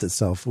manifest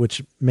itself,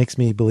 which makes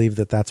me believe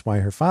that that's why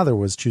her father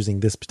was choosing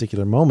this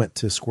particular moment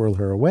to squirrel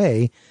her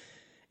away,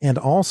 and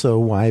also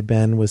why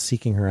Ben was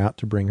seeking her out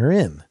to bring her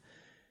in.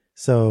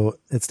 So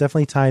it's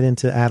definitely tied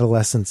into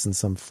adolescence in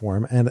some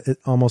form, and it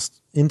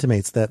almost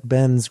intimates that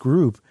Ben's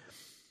group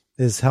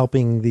is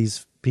helping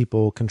these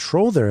people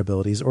control their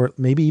abilities or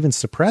maybe even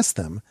suppress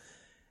them,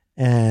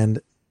 and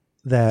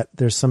that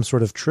there's some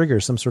sort of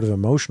trigger, some sort of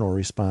emotional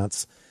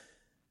response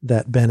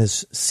that Ben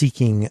is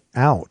seeking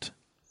out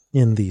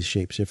in these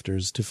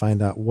shapeshifters to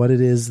find out what it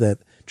is that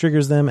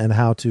triggers them and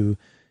how to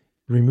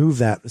remove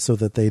that so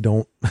that they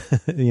don't,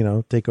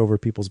 take over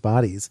people's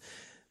bodies.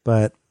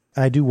 But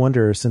I do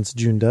wonder, since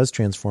June does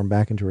transform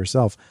back into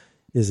herself,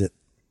 is it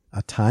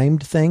a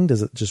timed thing?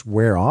 Does it just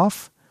wear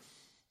off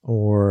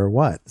or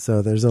what?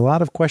 So there's a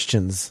lot of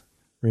questions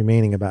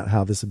remaining about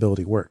how this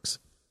ability works.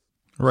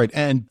 Right.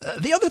 And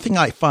the other thing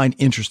I find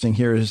interesting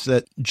here is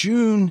that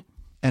June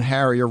and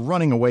Harry are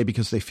running away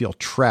because they feel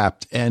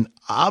trapped. And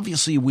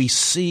obviously we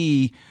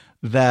see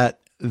that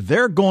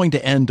they're going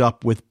to end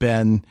up with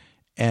Ben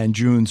and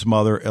June's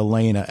mother,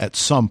 Elena, at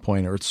some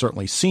point, or it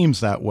certainly seems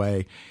that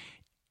way.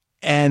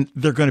 And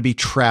they're going to be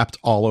trapped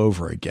all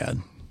over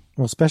again.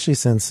 Well, especially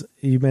since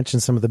you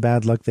mentioned some of the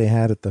bad luck they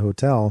had at the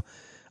hotel.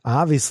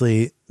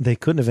 Obviously, they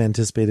couldn't have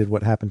anticipated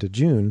what happened to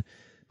June.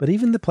 But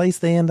even the place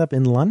they end up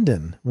in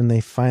London, when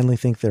they finally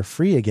think they're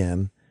free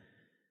again,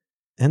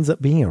 ends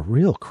up being a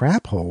real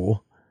crap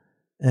hole.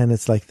 And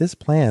it's like this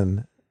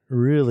plan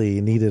really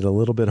needed a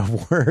little bit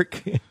of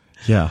work.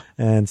 Yeah.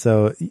 And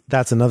so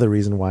that's another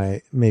reason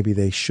why maybe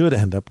they should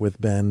end up with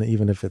Ben,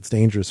 even if it's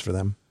dangerous for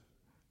them.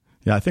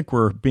 Yeah, I think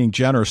we're being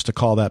generous to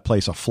call that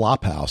place a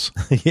flop house.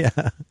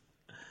 Yeah.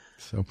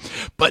 So,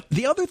 but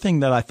the other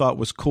thing that I thought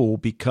was cool,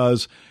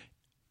 because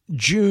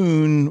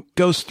June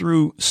goes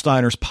through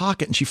Steiner's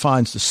pocket and she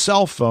finds the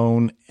cell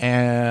phone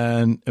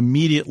and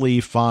immediately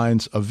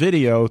finds a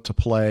video to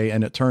play.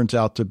 And it turns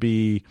out to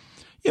be,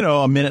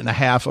 a minute and a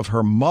half of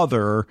her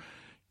mother.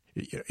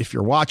 If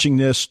you're watching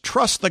this,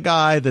 trust the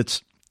guy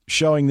that's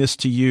showing this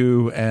to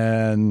you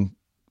and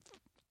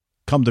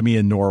come to me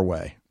in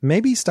Norway.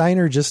 Maybe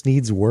Steiner just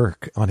needs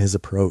work on his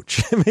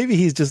approach. Maybe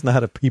he's just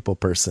not a people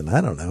person.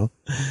 I don't know.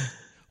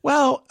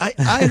 Well, I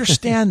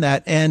understand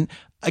that. And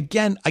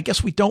again, I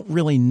guess we don't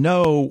really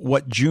know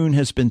what June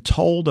has been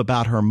told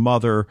about her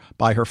mother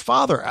by her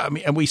father. I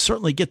mean, and we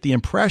certainly get the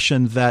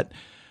impression that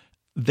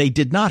they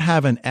did not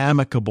have an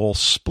amicable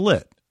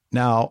split.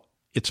 Now,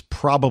 it's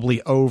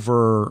probably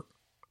over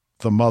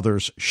the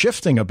mother's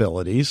shifting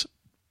abilities,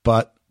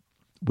 but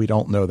we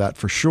don't know that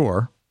for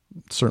sure.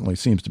 certainly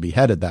seems to be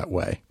headed that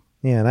way.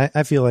 Yeah, and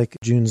I feel like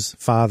June's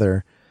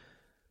father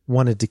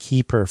wanted to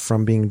keep her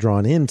from being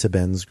drawn into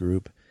Ben's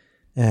group,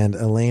 and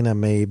Elena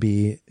may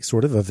be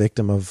sort of a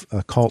victim of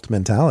a cult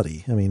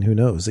mentality. I mean, who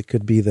knows? It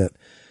could be that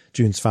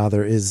June's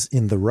father is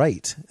in the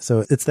right.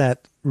 So it's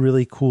that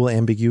really cool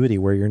ambiguity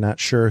where you're not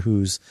sure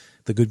who's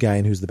the good guy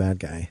and who's the bad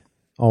guy.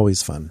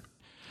 Always fun.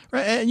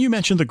 Right, and you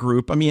mentioned the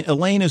group. I mean,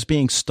 Elaine is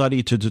being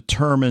studied to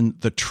determine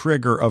the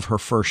trigger of her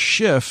first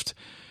shift.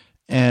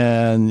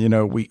 And, you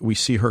know, we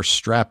see her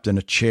strapped in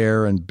a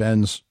chair and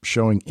Ben's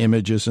showing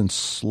images and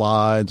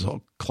slides,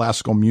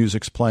 classical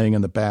music's playing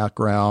in the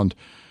background.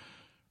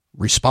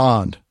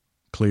 Respond,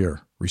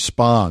 clear,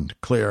 respond,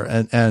 clear.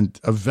 And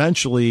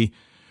eventually,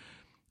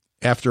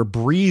 after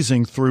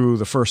breezing through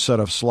the first set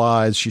of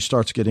slides, she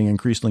starts getting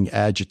increasingly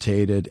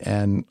agitated.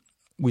 And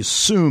we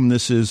assume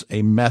this is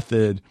a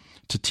method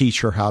to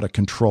teach her how to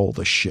control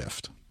the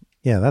shift.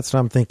 Yeah, that's what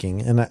I'm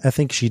thinking. And I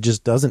think she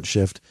just doesn't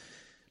shift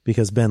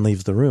because Ben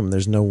leaves the room.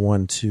 There's no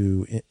one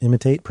to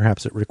imitate.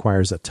 Perhaps it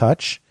requires a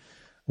touch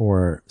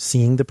or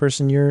seeing the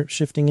person you're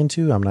shifting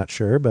into. I'm not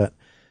sure,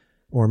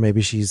 or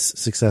maybe she's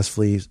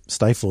successfully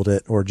stifled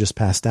it or just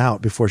passed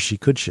out before she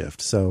could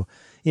shift. So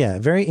yeah,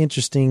 very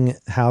interesting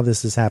how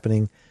this is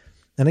happening.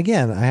 And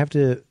again, I have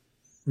to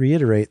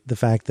reiterate the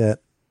fact that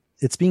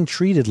it's being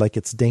treated like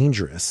it's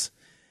dangerous.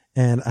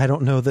 And I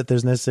don't know that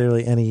there's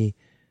necessarily any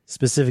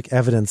specific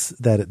evidence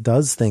that it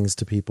does things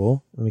to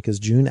people, because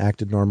June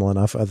acted normal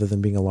enough other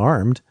than being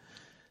alarmed.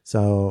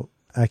 So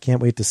I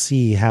can't wait to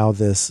see how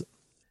this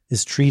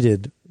is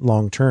treated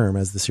long term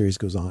as the series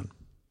goes on.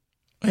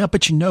 Yeah,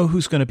 but you know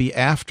who's going to be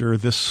after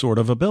this sort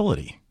of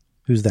ability?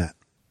 Who's that?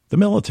 The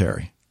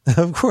military.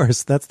 Of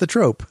course, that's the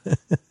trope.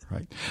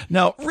 Right.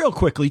 Now, real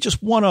quickly,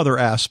 just one other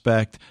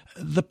aspect.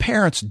 The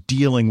parents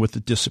dealing with the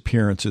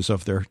disappearances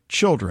of their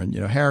children.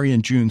 You know, Harry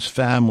and June's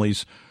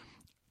families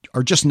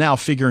are just now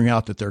figuring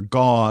out that they're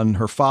gone.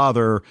 Her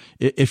father,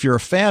 if you're a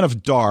fan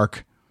of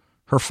Dark,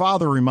 her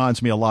father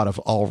reminds me a lot of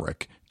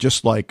Ulrich,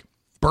 just like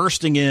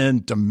bursting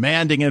in,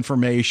 demanding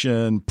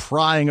information,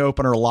 prying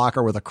open her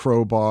locker with a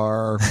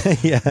crowbar,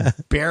 Yeah.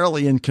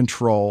 barely in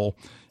control,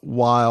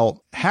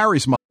 while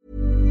Harry's mom.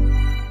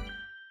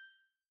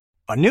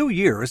 A new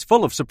year is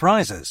full of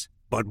surprises,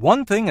 but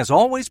one thing is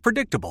always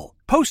predictable.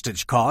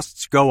 Postage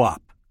costs go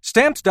up.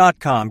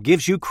 Stamps.com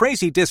gives you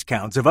crazy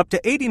discounts of up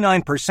to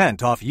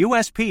 89% off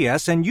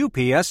USPS and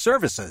UPS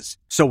services.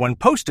 So when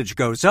postage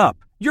goes up,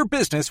 your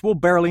business will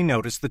barely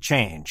notice the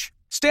change.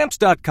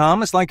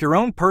 Stamps.com is like your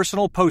own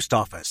personal post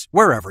office,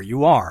 wherever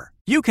you are.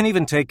 You can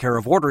even take care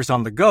of orders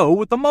on the go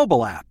with the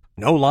mobile app.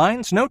 No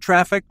lines, no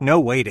traffic, no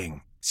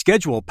waiting.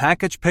 Schedule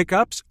package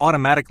pickups,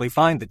 automatically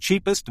find the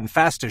cheapest and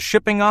fastest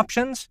shipping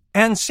options,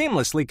 and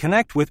seamlessly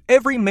connect with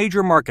every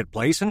major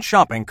marketplace and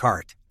shopping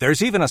cart.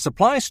 There's even a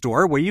supply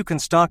store where you can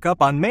stock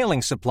up on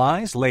mailing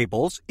supplies,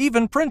 labels,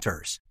 even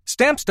printers.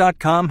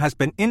 Stamps.com has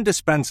been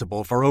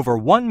indispensable for over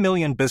 1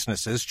 million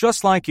businesses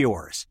just like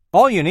yours.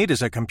 All you need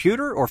is a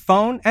computer or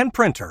phone and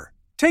printer.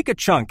 Take a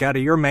chunk out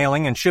of your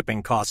mailing and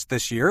shipping costs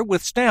this year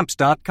with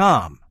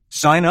Stamps.com.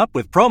 Sign up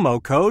with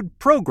promo code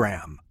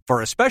PROGRAM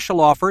for a special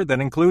offer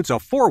that includes a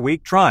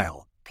 4-week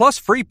trial, plus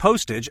free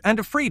postage and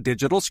a free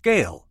digital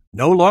scale.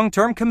 No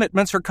long-term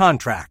commitments or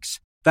contracts.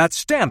 That's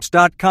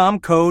Stamps.com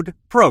code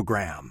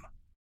PROGRAM.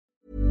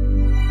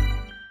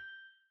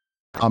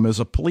 As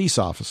a police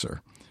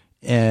officer,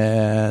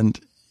 and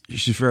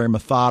she's very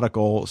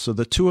methodical. So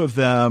the two of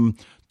them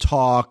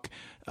talk.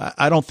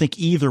 I don't think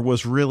either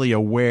was really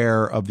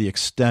aware of the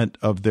extent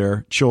of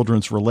their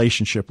children's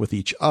relationship with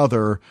each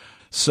other.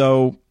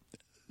 So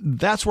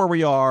that's where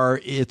we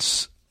are.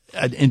 It's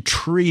an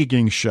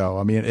intriguing show.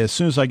 I mean, as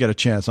soon as I get a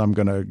chance, I'm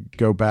going to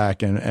go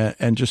back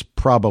and just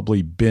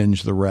probably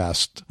binge the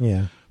rest.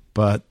 Yeah.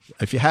 But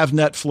if you have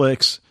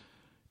Netflix,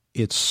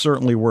 it's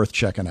certainly worth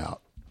checking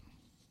out.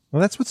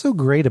 Well, that's what's so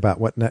great about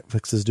what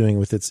Netflix is doing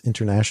with its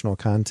international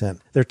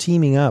content. They're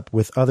teaming up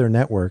with other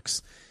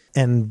networks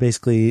and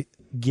basically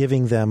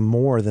giving them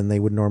more than they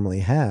would normally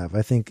have.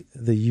 I think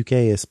the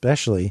UK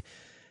especially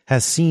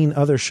has seen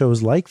other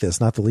shows like this,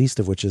 not the least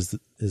of which is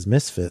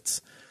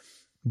Misfits.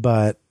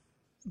 But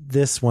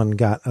this one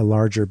got a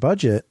larger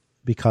budget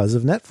because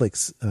of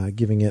Netflix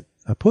giving it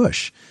a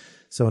push.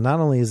 So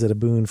not only is it a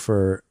boon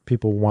for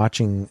people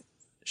watching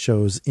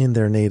shows in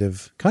their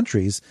native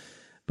countries,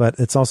 but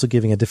it's also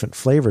giving a different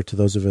flavor to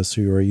those of us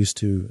who are used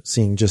to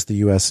seeing just the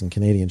US and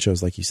Canadian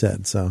shows, like you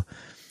said. So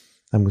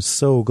I'm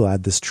so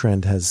glad this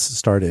trend has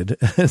started,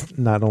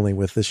 not only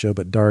with this show,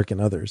 but Dark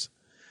and others.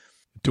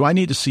 Do I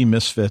need to see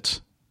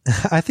Misfits?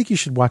 I think you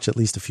should watch at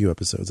least a few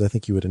episodes. I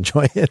think you would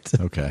enjoy it.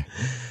 Okay.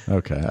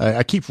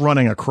 I keep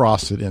running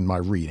across it in my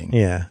reading.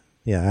 Yeah,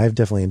 I've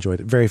definitely enjoyed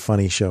it. Very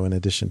funny show in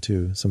addition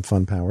to some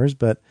fun powers.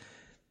 But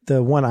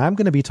the one I'm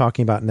going to be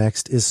talking about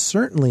next is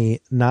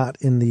certainly not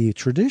in the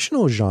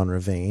traditional genre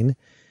vein,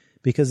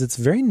 because it's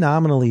very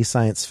nominally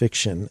science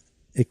fiction,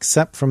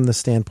 except from the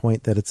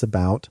standpoint that it's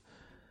about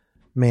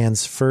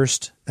man's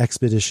first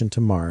expedition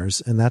to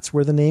Mars. And that's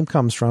where the name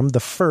comes from.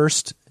 The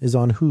First is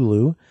on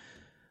Hulu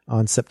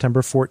on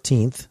September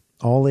 14th.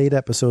 All 8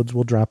 episodes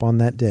will drop on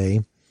that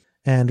day.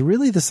 And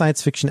really the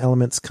science fiction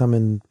elements come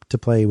into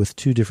play with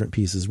 2 different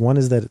pieces. One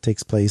is that it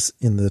takes place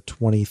in the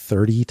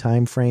 2030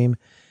 time frame.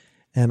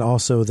 And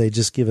also they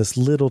just give us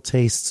little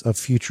tastes of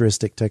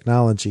futuristic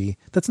technology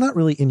that's not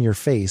really in your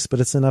face, but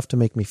it's enough to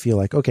make me feel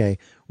like, okay,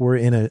 we're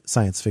in a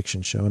science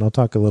fiction show. And I'll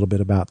talk a little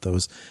bit about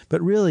those.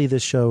 But really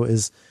this show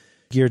is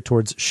geared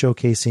towards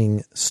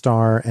showcasing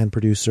star and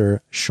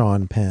producer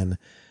Sean Penn,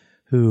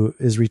 who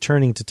is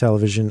returning to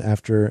television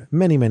after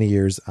many, many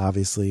years,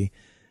 obviously,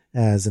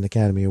 as an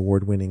Academy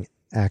Award-winning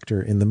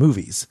actor in the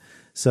movies.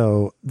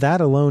 So that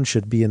alone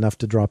should be enough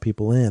to draw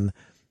people in.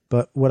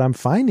 But what I'm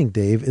finding,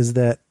 Dave, is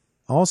that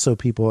also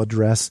people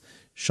address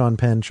Sean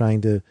Penn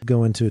trying to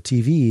go into a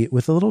TV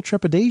with a little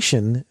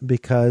trepidation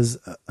because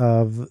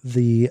of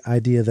the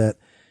idea that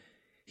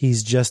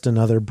he's just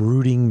another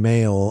brooding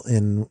male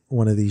in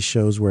one of these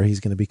shows where he's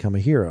going to become a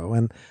hero.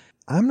 And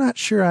I'm not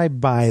sure I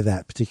buy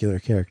that particular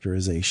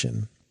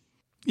characterization.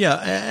 Yeah,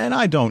 and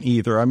I don't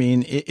either. I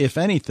mean, if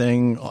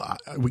anything,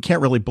 we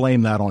can't really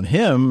blame that on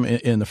him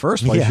in the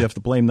first place. Yeah. You have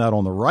to blame that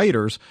on the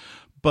writers.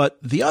 But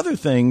the other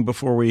thing,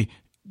 before we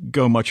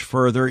go much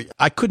further,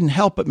 I couldn't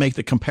help but make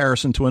the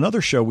comparison to another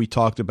show we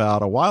talked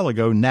about a while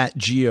ago, Nat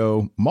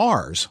Geo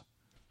Mars.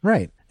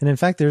 Right. And in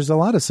fact, there's a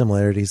lot of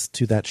similarities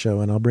to that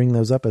show, and I'll bring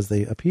those up as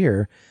they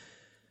appear,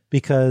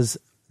 because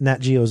Nat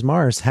Geo's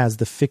Mars has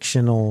the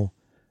fictional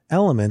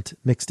element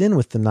mixed in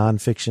with the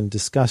nonfiction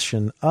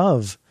discussion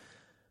of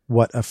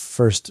what a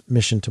first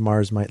mission to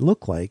Mars might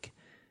look like.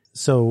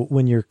 So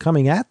when you're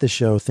coming at the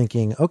show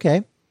thinking,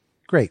 okay,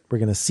 great, we're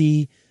going to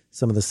see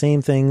some of the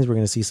same things. We're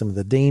going to see some of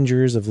the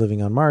dangers of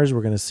living on Mars.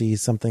 We're going to see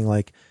something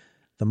like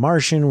The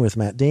Martian with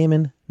Matt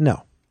Damon.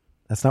 No,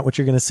 that's not what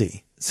you're going to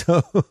see.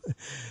 So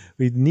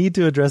we need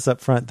to address up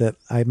front that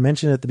I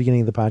mentioned at the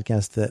beginning of the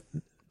podcast that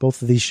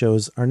both of these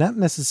shows are not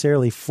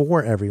necessarily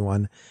for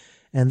everyone.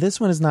 And this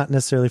one is not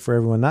necessarily for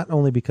everyone, not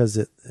only because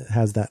it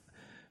has that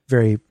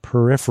very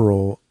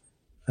peripheral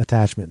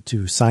attachment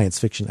to science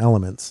fiction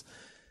elements,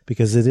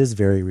 because it is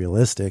very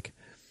realistic,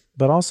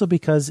 but also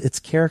because it's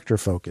character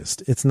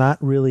focused. It's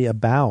not really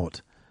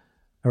about,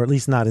 or at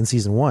least not in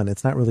season 1,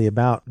 it's not really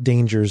about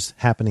dangers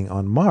happening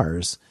on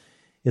Mars.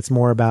 It's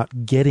more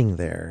about getting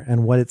there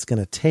and what it's going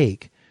to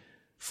take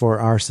for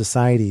our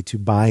society to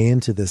buy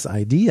into this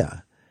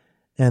idea.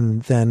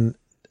 And then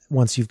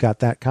once you've got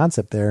that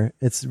concept there,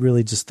 it's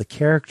really just the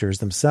characters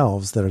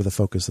themselves that are the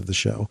focus of the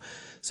show.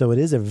 So it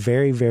is a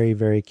very, very,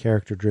 very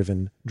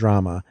character-driven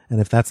drama. And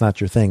if that's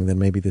not your thing, then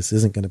maybe this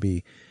isn't going to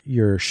be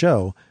your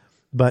show.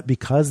 But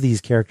because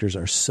these characters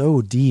are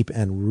so deep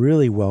and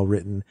really well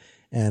written,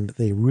 and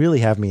they really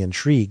have me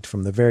intrigued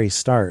from the very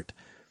start,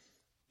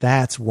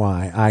 that's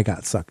why I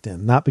got sucked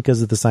in. Not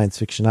because of the science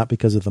fiction, not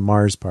because of the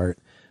Mars part,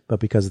 but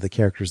because of the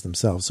characters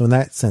themselves. So in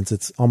that sense,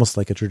 it's almost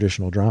like a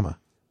traditional drama.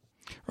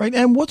 Right.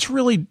 And what's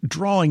really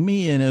drawing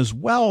me in as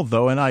well,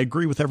 though, and I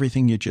agree with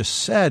everything you just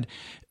said,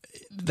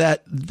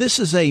 that this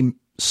is a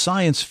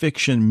science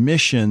fiction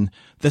mission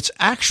that's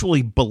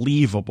actually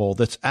believable,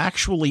 that's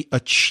actually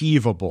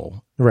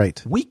achievable.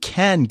 Right. We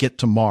can get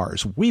to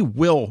Mars. We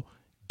will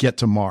get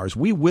to Mars.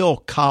 We will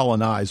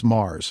colonize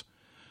Mars.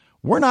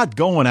 We're not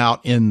going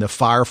out in the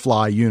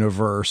Firefly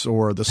universe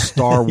or the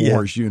Star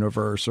Wars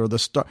universe or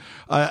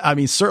I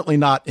mean, certainly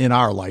not in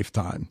our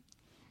lifetime.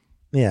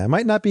 Yeah. It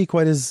might not be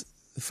quite as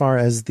far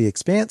as The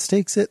Expanse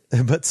takes it,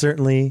 but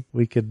certainly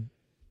we could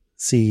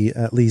see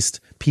at least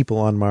people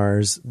on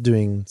Mars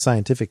doing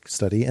scientific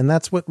study. And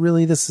that's what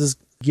really this is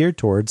geared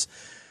towards.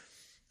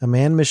 A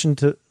manned mission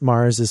to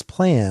Mars is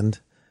planned,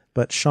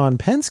 but Sean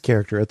Penn's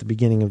character at the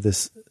beginning of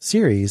this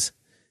series,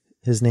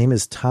 his name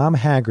is Tom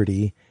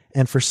Haggerty,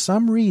 and for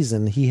some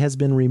reason he has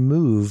been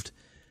removed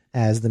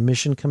as the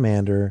mission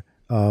commander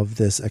of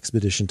this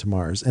expedition to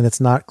Mars, and it's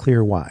not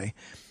clear why.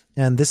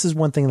 And this is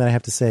one thing that I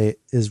have to say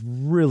is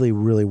really,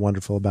 really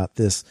wonderful about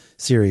this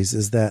series,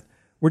 is that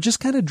we're just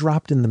kind of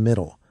dropped in the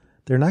middle.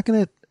 They're not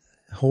going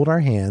to hold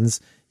our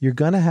hands. You're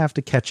going to have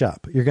to catch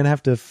up. You're going to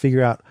have to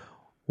figure out,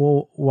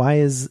 well, why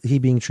is he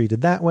being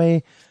treated that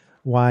way?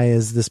 Why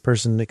is this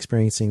person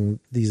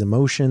experiencing these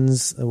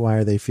emotions? Why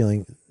are they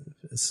feeling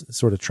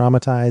sort of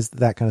traumatized?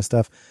 That kind of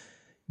stuff.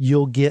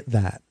 You'll get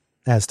that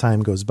as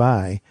time goes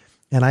by.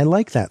 And I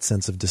like that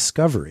sense of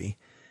discovery.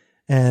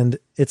 And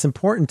it's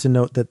important to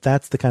note that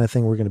that's the kind of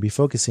thing we're going to be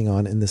focusing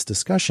on in this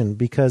discussion,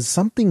 because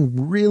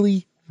something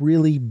really,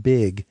 really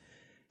big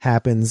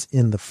happens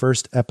in the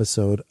first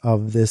episode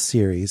of this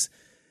series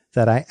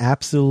that I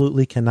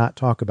absolutely cannot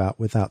talk about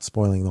without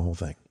spoiling the whole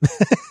thing.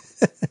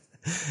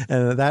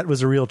 And that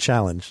was a real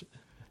challenge.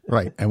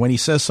 Right. And when he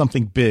says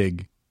something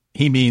big,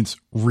 he means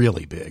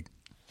really big.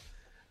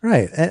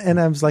 Right. And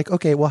I was like,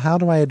 okay, well, how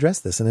do I address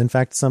this? And in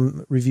fact,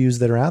 some reviews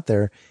that are out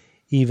there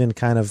even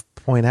kind of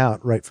point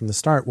out right from the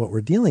start what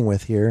we're dealing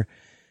with here.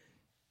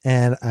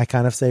 And I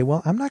kind of say,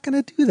 well, I'm not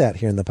going to do that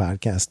here in the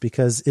podcast,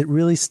 because it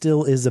really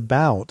still is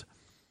about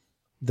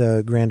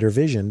the grander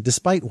vision,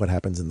 despite what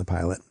happens in the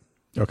pilot.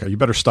 Okay, you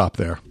better stop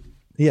there.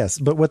 Yes,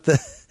 but what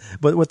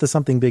the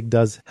something big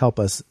does help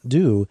us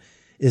do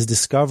is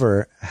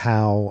discover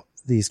how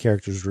these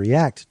characters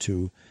react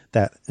to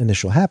that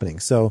initial happening.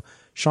 So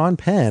Sean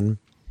Penn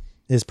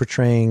is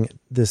portraying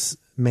this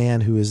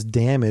man who is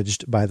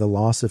damaged by the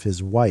loss of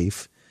his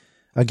wife.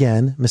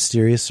 Again,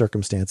 mysterious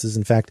circumstances.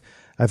 In fact,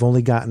 I've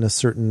only gotten a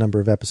certain number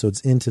of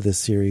episodes into this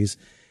series,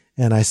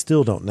 and I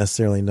still don't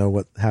necessarily know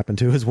what happened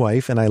to his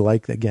wife. And I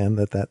like, again,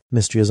 that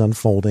mystery is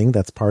unfolding.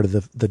 That's part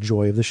of the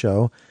joy of the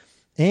show.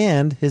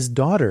 And his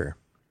daughter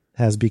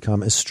has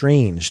become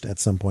estranged at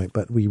some point,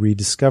 but we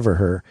rediscover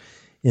her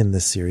in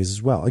this series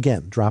as well.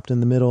 Again, dropped in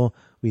the middle.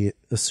 We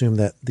assume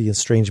that the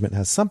estrangement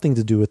has something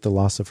to do with the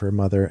loss of her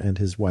mother and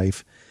his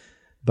wife,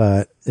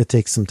 but it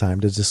takes some time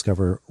to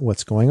discover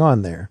what's going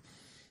on there.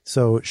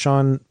 So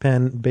Sean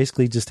Penn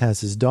basically just has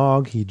his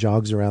dog. He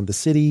jogs around the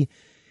city.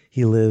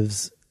 He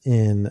lives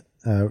in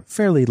a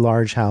fairly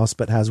large house,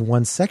 but has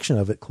one section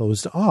of it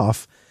closed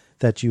off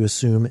that you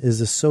assume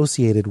is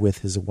associated with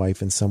his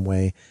wife in some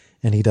way,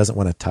 and he doesn't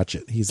want to touch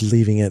it. He's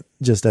leaving it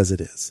just as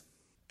it is.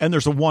 And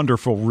there's a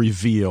wonderful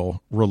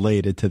reveal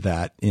related to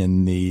that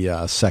in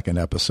the second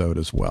episode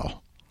as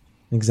well.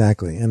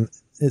 Exactly. And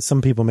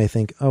some people may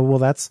think, oh, well,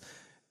 that's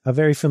a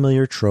very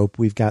familiar trope.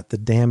 We've got the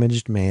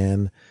damaged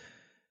man,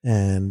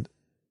 and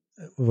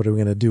what are we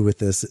going to do with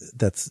this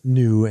that's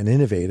new and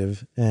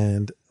innovative?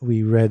 And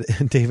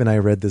Dave and I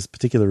read this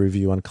particular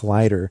review on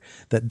Collider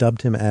that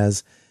dubbed him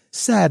as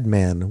sad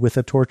man with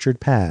a tortured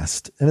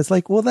past. And it's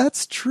like, well,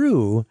 that's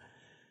true,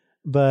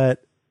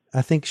 but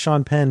I think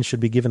Sean Penn should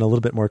be given a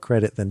little bit more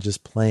credit than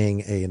just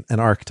playing an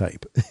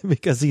archetype,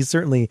 because he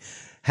certainly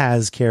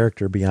has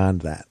character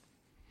beyond that.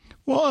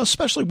 Well,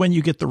 especially when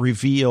you get the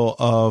reveal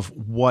of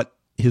what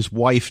his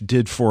wife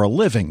did for a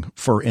living,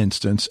 for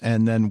instance,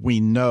 and then we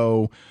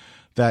know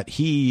that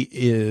he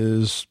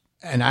is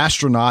an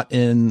astronaut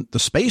in the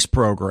space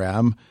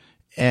program.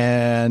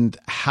 And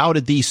how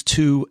did these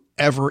two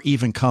ever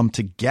even come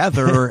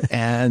together?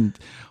 And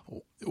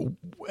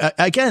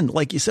again,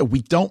 like you said,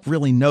 we don't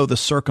really know the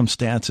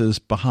circumstances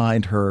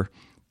behind her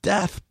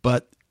death,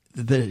 but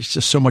there's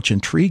just so much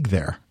intrigue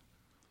there.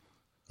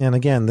 And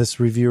again, this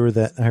reviewer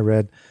that I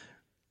read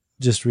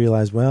just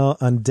realized, well,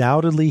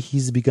 undoubtedly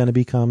he's going to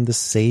become the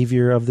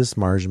savior of this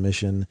Mars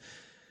mission.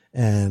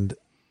 And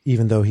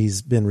even though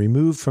he's been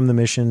removed from the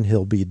mission,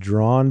 he'll be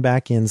drawn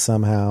back in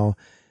somehow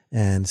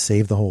and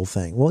save the whole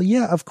thing. Well,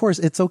 yeah, of course,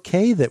 it's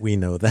okay that we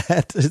know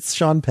that. It's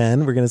Sean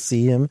Penn. We're going to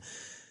see him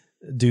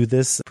do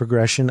this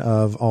progression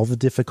of all the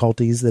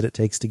difficulties that it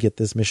takes to get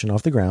this mission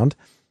off the ground.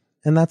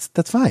 And that's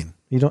fine.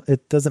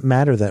 It doesn't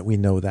matter that we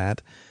know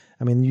that.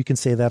 I mean, you can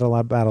say that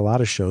about a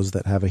lot of shows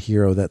that have a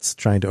hero that's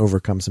trying to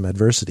overcome some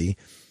adversity.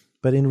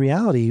 But in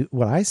reality,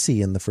 what I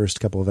see in the first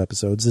couple of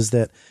episodes is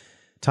that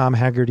Tom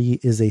Haggerty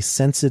is a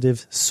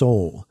sensitive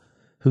soul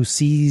who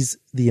sees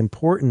the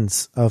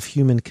importance of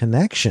human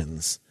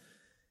connections.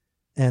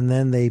 And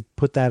then they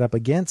put that up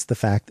against the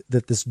fact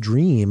that this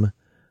dream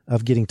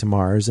of getting to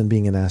Mars and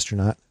being an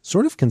astronaut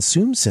sort of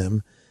consumes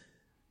him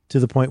to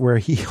the point where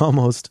he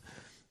almost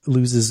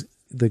loses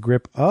the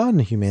grip on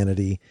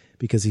humanity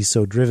because he's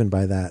so driven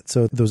by that.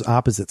 So those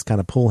opposites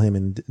kind of pull him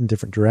in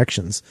different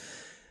directions.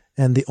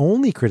 And the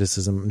only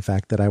criticism, in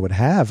fact, that I would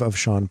have of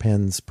Sean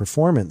Penn's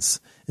performance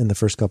in the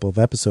first couple of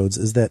episodes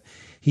is that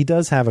he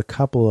does have a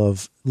couple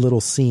of little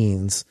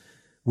scenes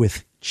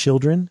with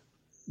children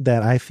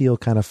that I feel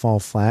kind of fall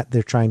flat.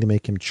 They're trying to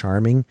make him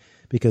charming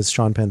because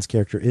Sean Penn's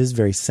character is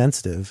very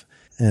sensitive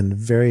and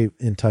very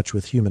in touch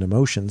with human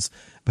emotions,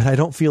 but I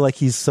don't feel like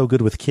he's so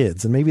good with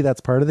kids. And maybe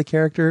that's part of the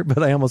character,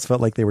 but I almost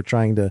felt like they were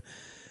trying to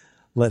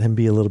let him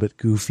be a little bit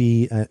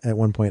goofy. At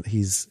one point,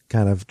 he's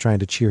kind of trying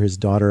to cheer his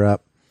daughter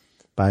up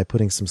by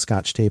putting some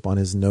Scotch tape on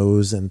his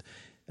nose, and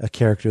a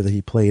character that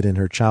he played in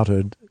her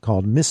childhood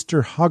called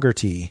Mr.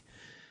 Hoggerty,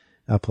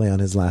 a play on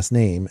his last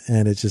name.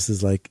 And it just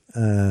is like,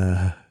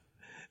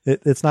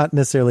 it's not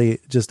necessarily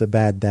just a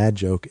bad dad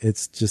joke.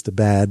 It's just a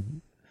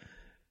bad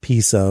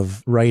piece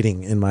of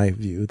writing in my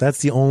view.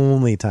 That's the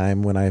only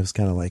time when I was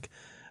kind of like,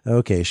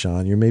 okay,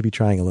 Sean, you're maybe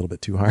trying a little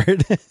bit too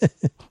hard.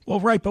 Well,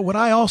 right. But what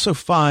I also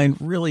find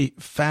really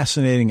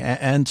fascinating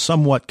and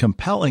somewhat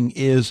compelling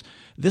is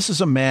this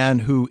is a man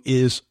who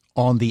is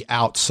on the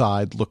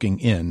outside looking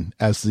in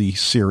as the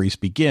series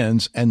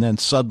begins, and then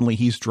suddenly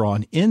he's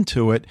drawn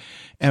into it.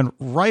 And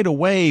right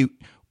away,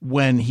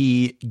 when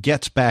he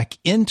gets back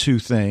into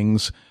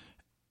things,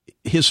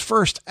 his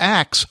first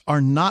acts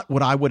are not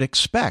what I would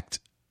expect.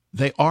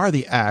 They are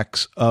the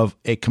acts of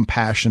a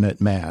compassionate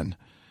man.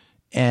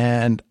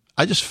 And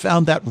I just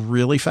found that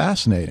really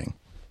fascinating.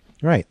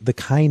 Right. The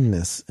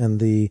kindness and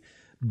the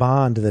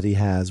bond that he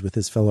has with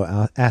his fellow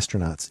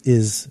astronauts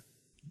is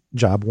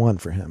job one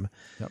for him.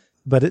 Yep.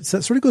 But it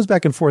sort of goes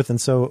back and forth. And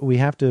so we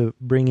have to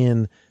bring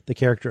in the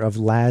character of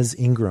Laz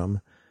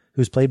Ingram,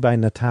 who's played by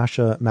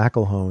Natasha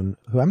McElhone,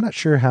 who I'm not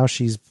sure how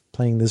she's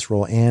playing this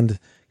role and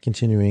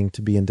continuing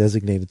to be in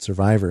Designated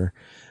Survivor,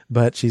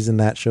 but she's in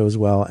that show as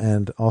well.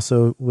 And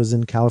also was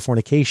in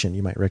Californication.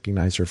 You might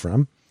recognize her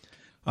from.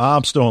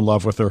 I'm still in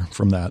love with her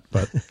from that,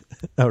 but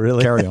oh,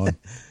 really? Carry on.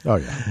 Oh,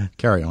 yeah.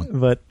 Carry on.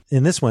 But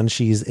in this one,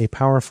 she's a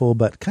powerful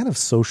but kind of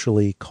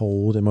socially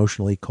cold,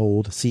 emotionally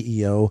cold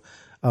CEO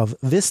of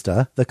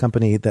Vista, the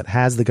company that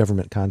has the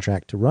government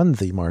contract to run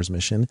the Mars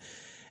mission.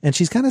 And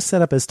she's kind of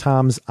set up as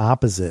Tom's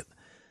opposite.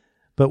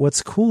 But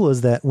what's cool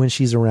is that when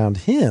she's around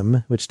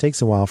him, which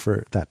takes a while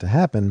for that to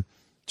happen,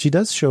 she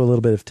does show a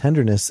little bit of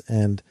tenderness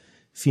and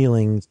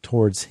feeling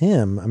towards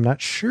him. I'm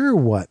not sure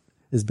what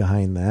is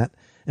behind that.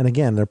 And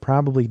again, they're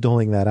probably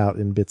doling that out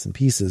in bits and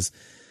pieces,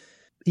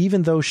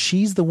 even though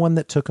she's the one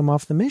that took him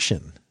off the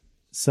mission.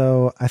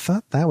 So I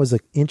thought that was an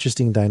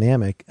interesting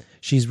dynamic.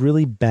 She's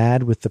really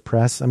bad with the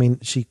press. I mean,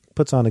 she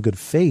puts on a good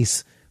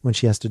face when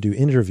she has to do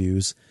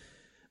interviews.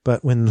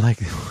 But when,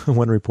 like,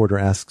 one reporter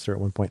asks her at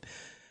one point,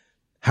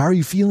 how are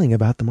you feeling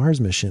about the Mars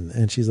mission?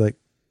 And she's like,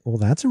 well,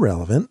 that's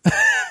irrelevant.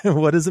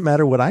 What does it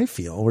matter what I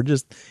feel? We're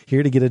just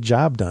here to get a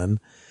job done.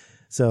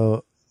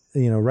 So,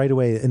 right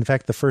away, in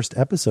fact, the first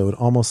episode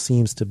almost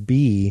seems to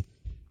be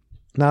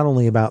not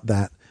only about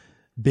that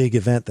big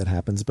event that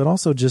happens, but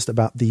also just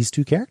about these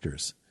two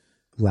characters,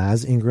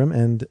 Laz Ingram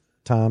and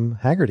Tom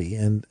Haggerty,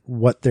 and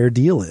what their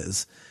deal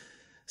is.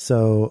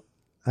 So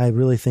I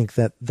really think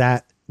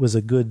that was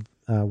a good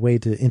way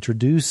to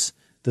introduce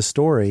the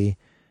story,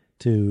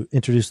 to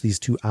introduce these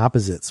two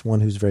opposites,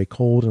 one who's very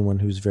cold and one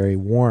who's very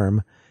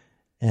warm,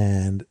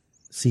 and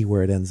see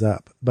where it ends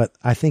up. But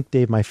I think,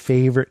 Dave, my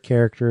favorite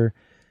character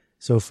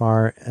so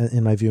far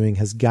in my viewing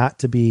has got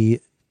to be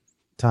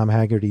Tom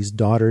Haggerty's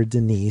daughter,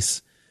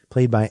 Denise,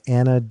 played by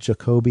Anna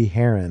Jacoby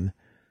Heron.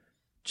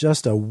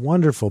 Just a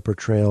wonderful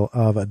portrayal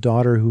of a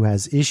daughter who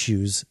has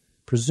issues,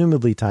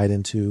 presumably tied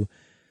into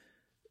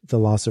the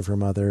loss of her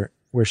mother,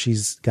 where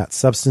she's got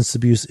substance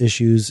abuse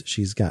issues,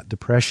 she's got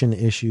depression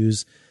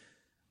issues,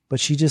 but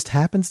she just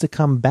happens to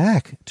come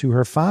back to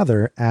her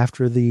father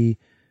after the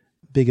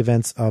big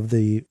events of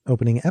the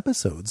opening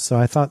episodes. So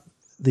I thought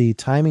the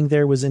timing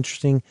there was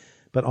interesting,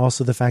 but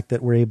also the fact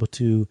that we're able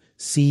to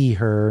see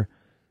her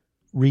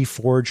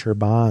reforge her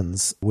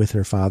bonds with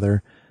her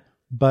father,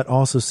 but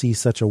also see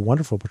such a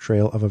wonderful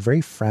portrayal of a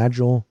very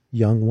fragile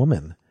young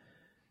woman.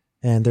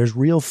 And there's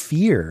real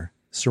fear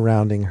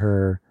surrounding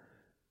her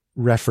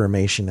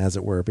reformation, as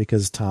it were,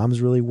 because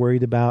Tom's really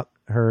worried about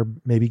her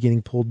maybe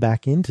getting pulled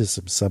back into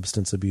some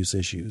substance abuse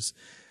issues.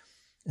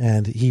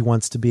 And he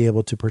wants to be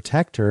able to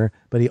protect her,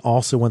 but he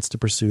also wants to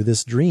pursue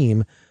this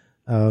dream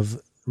of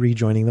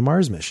rejoining the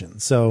Mars mission.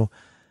 So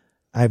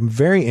I'm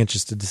very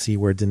interested to see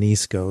where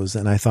Denise goes.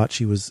 And I thought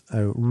she was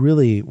a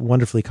really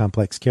wonderfully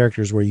complex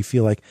character, where you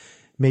feel like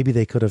maybe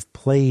they could have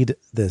played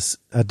this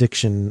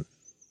addiction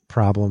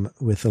problem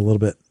with a little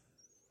bit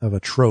of a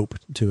trope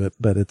to it,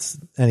 but it's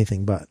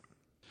anything but.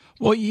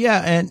 Well,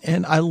 yeah,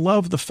 and I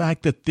love the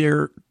fact that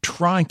they're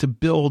trying to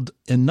build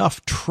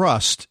enough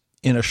trust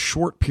in a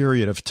short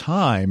period of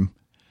time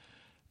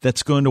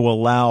that's going to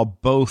allow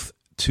both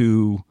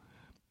to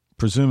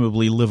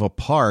presumably live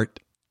apart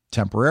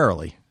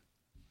temporarily.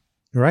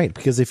 Right,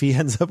 because if he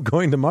ends up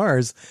going to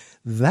Mars,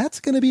 that's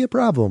going to be a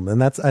problem. And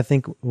that's, I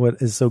think,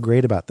 what is so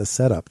great about the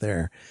setup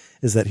there,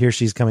 is that here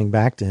she's coming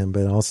back to him,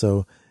 but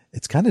also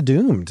it's kind of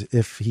doomed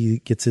if he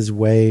gets his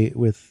way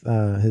with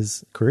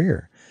his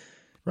career.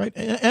 Right.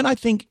 And I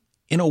think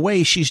in a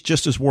way she's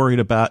just as worried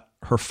about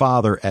her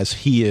father as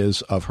he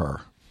is of her.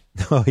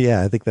 Oh,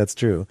 yeah, I think that's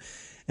true.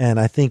 And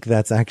I think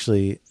that's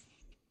actually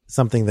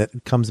something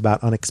that comes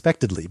about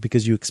unexpectedly,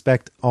 because you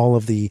expect all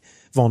of the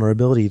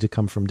vulnerability to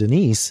come from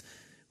Denise,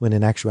 when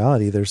in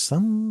actuality there's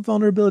some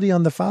vulnerability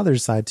on the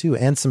father's side too,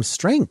 and some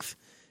strength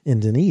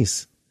in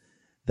Denise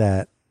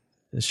that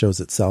shows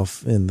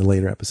itself in the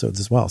later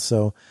episodes as well.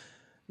 So,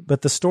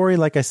 but the story,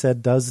 like I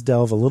said, does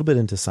delve a little bit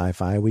into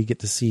sci-fi. We get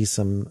to see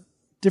some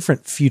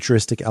different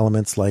futuristic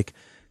elements, like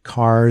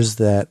cars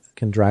that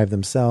can drive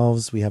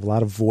themselves. We have a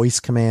lot of voice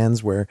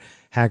commands where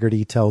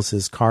Haggerty tells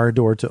his car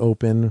door to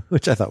open,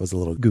 which I thought was a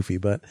little goofy,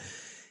 but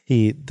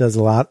he does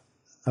a lot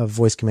of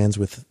voice commands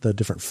with the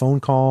different phone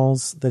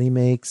calls that he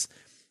makes.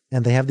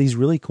 And they have these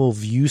really cool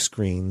view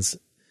screens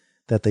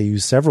that they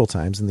use several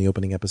times in the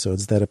opening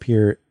episodes that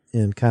appear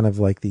in kind of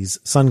like these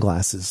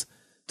sunglasses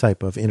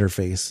type of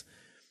interface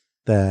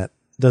that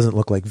doesn't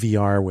look like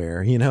VR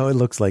wear. It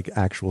looks like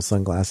actual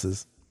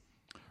sunglasses.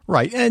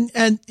 Right. And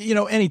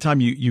anytime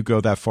you go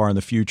that far in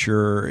the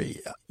future,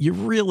 you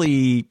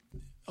really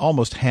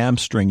almost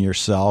hamstring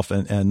yourself.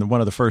 And one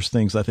of the first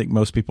things I think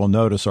most people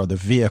notice are the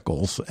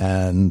vehicles.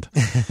 And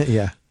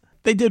yeah,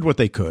 they did what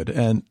they could.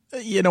 And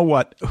you know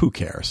what? Who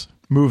cares?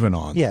 Moving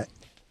on. Yeah.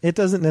 It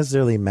doesn't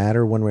necessarily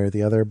matter one way or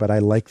the other, but I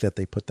like that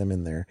they put them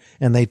in there.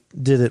 And they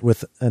did it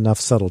with enough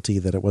subtlety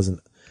that it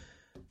wasn't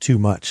too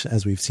much,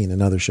 as we've seen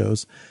in other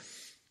shows.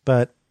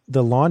 But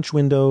the launch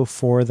window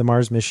for the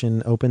Mars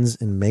mission opens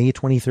in May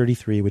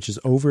 2033, which is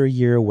over a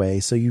year away.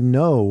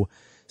 So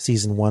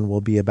season 1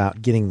 will be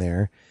about getting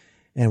there.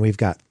 And we've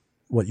got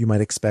what you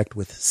might expect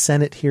with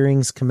Senate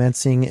hearings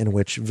commencing, in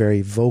which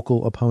very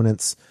vocal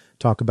opponents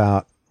talk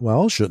about,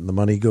 well, shouldn't the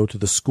money go to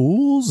the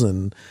schools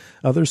and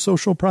other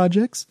social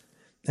projects?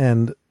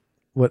 And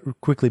what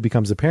quickly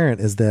becomes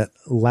apparent is that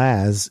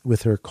Laz,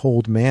 with her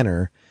cold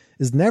manner,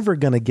 is never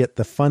going to get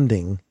the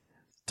funding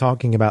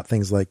talking about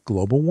things like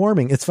global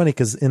warming. It's funny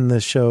because in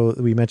the show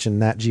we mentioned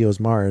Nat Geo's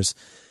Mars,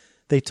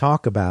 they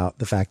talk about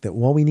the fact that,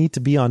 well, we need to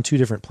be on 2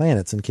 different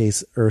planets in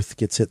case Earth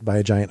gets hit by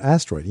a giant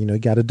asteroid. You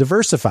got to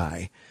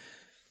diversify.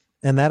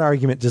 And that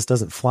argument just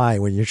doesn't fly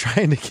when you're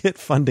trying to get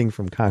funding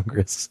from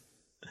Congress.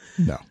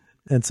 No.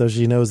 And so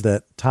she knows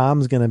that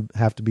Tom's going to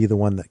have to be the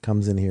one that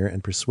comes in here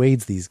and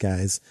persuades these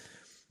guys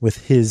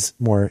with his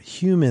more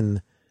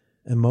human,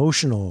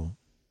 emotional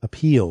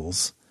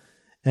appeals.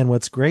 And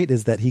what's great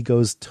is that he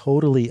goes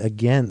totally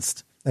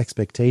against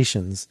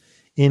expectations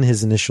in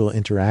his initial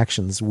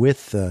interactions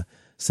with the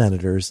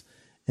senators.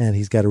 And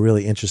he's got a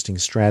really interesting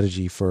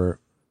strategy for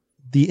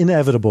the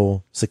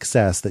inevitable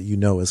success that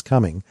is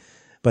coming,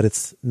 but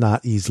it's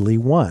not easily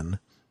won.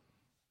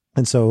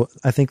 And so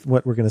I think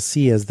what we're going to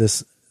see as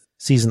this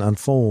season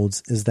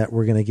unfolds is that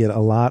we're going to get a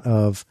lot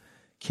of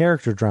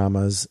character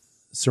dramas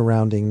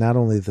surrounding not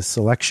only the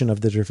selection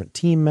of the different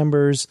team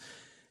members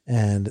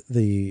and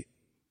the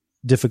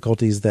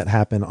difficulties that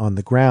happen on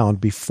the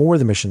ground before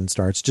the mission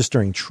starts, just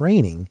during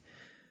training.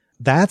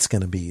 That's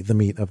going to be the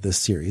meat of this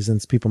series.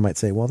 And people might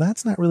say, well,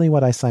 that's not really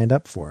what I signed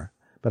up for.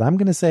 But I'm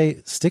going to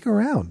say, stick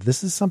around.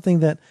 This is something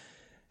that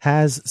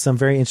has some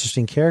very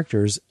interesting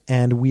characters,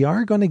 and we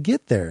are going to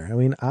get there. I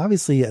mean,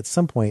 obviously, at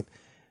some point,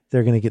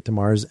 they're going to get to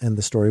Mars and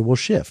the story will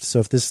shift. So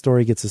if this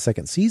story gets a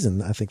second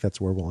season, I think that's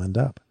where we'll end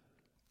up.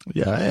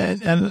 Yeah,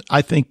 and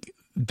I think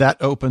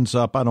that opens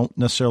up, I don't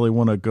necessarily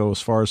want to go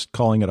as far as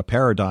calling it a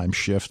paradigm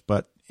shift,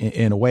 but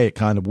in a way it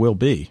kind of will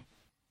be.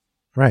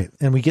 Right.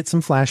 And we get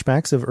some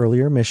flashbacks of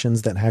earlier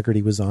missions that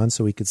Haggerty was on,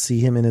 so we could see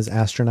him in his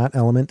astronaut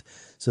element.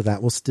 So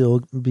that will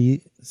still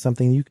be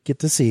something you get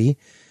to see.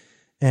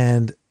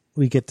 And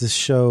we get to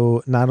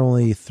show not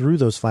only through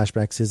those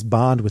flashbacks his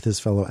bond with his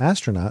fellow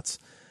astronauts,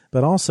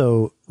 but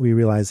also we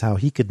realize how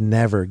he could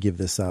never give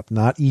this up,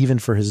 not even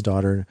for his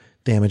daughter,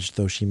 damaged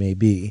though she may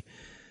be.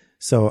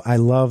 So I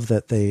love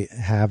that they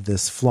have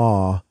this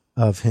flaw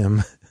of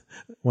him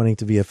wanting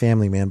to be a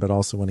family man, but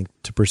also wanting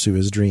to pursue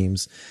his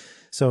dreams.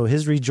 So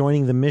his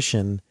rejoining the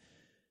mission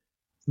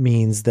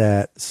means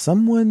that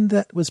someone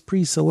that was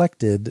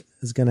pre-selected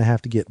is going to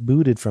have to get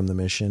booted from the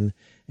mission,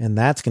 and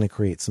that's going to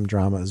create some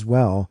drama as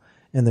well.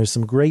 And there's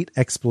some great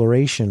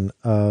exploration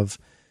of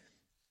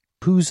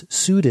who's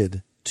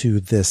suited to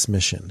this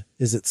mission.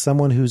 Is it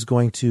someone who's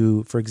going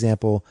to, for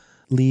example,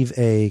 leave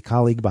a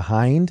colleague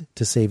behind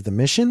to save the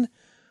mission?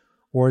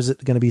 Or is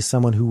it going to be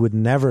someone who would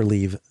never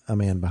leave a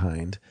man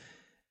behind?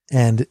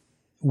 And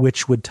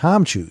which would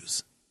Tom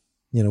choose?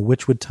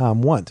 Which would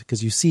Tom want?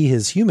 Because you see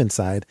his human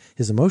side,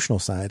 his emotional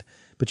side,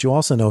 but you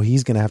also know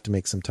he's going to have to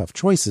make some tough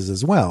choices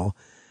as well.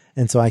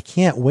 And so I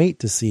can't wait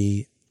to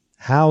see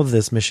how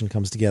this mission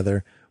comes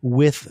together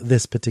with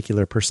this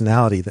particular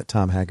personality that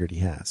Tom Haggerty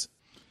has.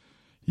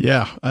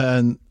 Yeah,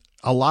 and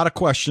a lot of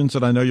questions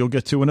that I know you'll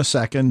get to in a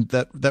second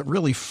that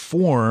really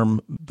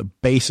form the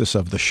basis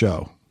of the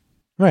show.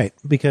 Right,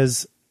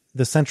 because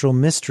the central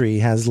mystery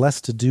has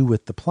less to do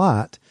with the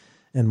plot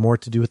and more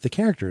to do with the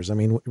characters. I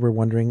mean, we're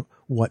wondering,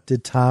 what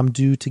did Tom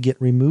do to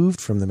get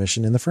removed from the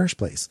mission in the first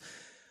place?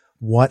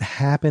 What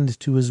happened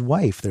to his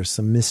wife? There's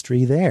some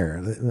mystery there.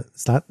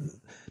 It's not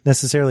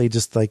necessarily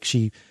just like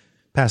she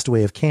passed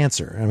away of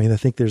cancer. I mean, I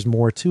think there's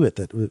more to it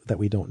that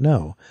we don't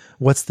know.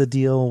 What's the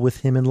deal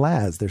with him and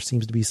Laz? There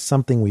seems to be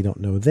something we don't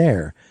know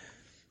there.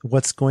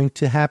 What's going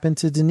to happen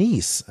to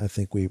Denise? I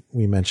think we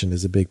mentioned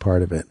is a big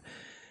part of it.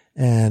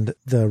 And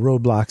the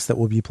roadblocks that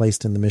will be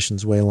placed in the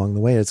mission's way along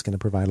the way, it's going to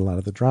provide a lot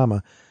of the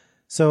drama.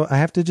 So I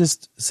have to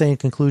just say in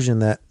conclusion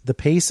that the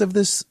pace of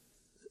this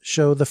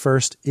show, the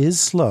first, is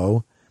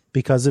slow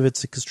because of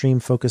its extreme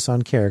focus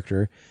on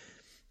character.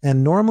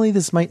 And normally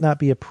this might not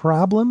be a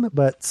problem,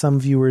 but some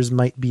viewers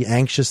might be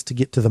anxious to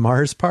get to the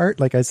Mars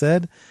part, like I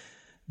said.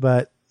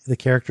 But the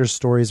characters'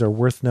 stories are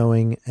worth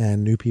knowing,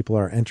 and new people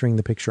are entering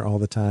the picture all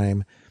the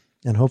time.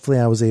 And hopefully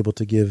I was able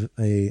to give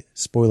a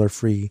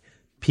spoiler-free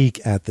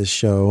peek at this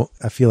show.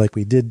 I feel like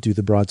we did do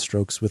the broad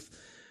strokes with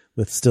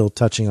still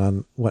touching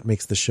on what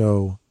makes the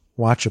show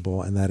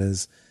watchable, and that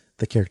is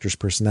the characters'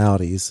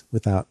 personalities,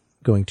 without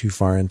going too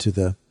far into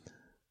the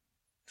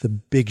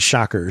big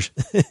shockers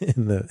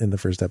in the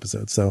first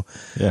episode. So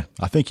yeah,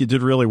 I think you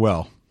did really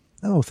well.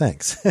 Oh,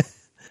 thanks.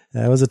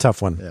 That was a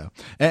tough one. Yeah.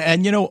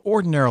 And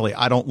ordinarily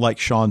I don't like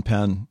Sean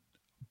Penn,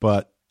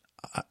 but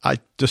I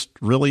just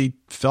really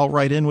fell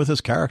right in with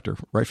his character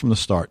right from the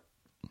start.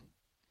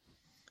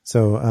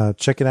 So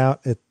check it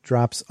out. It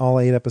drops all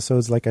 8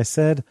 episodes, like I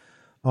said,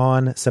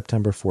 on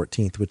September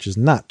 14th, which is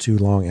not too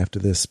long after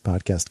this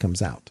podcast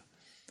comes out.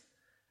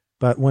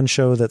 But one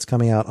show that's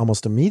coming out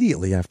almost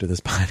immediately after this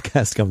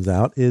podcast comes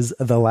out is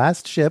The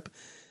Last Ship,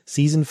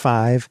 Season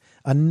 5.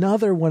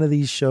 Another one of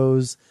these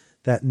shows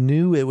that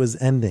knew it was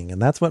ending.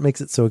 And that's what makes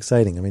it so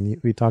exciting. I mean,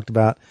 we talked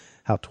about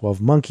how 12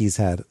 Monkeys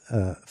had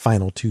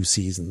final 2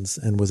 seasons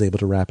and was able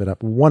to wrap it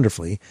up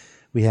wonderfully.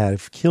 We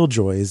have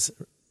Killjoys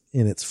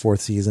in its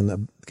 4th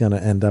season, going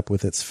to end up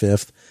with its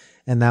 5th.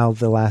 And now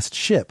The Last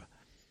Ship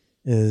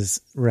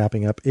is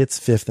wrapping up its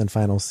 5th and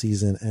final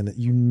season. And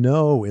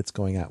it's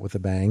going out with a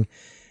bang.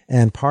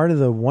 And part of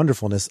the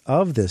wonderfulness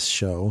of this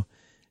show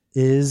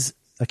is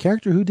a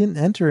character who didn't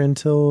enter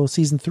until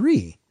season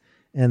 3.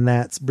 and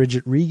that's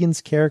Bridget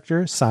Regan's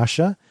character,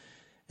 Sasha.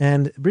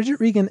 And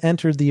Bridget Regan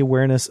entered the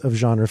awareness of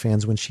genre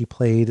fans when she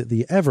played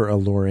the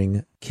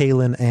ever-alluring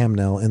Kaylin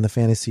Amnell in the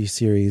fantasy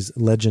series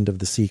Legend of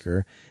the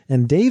Seeker.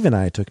 And Dave and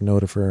I took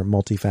note of her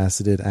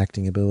multifaceted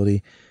acting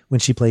ability when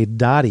she played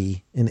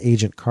Dottie in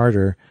Agent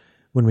Carter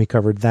when we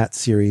covered that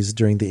series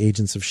during the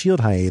Agents of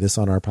S.H.I.E.L.D. hiatus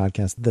on our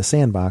podcast, The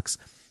Sandbox,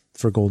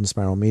 for Golden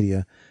Spiral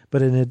Media.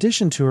 But in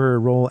addition to her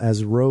role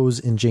as Rose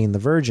in Jane the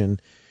Virgin,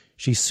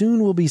 she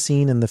soon will be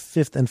seen in the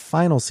 5th and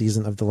final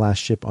season of The Last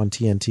Ship on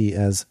TNT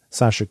as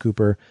Sasha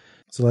Cooper.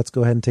 So let's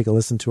go ahead and take a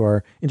listen to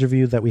our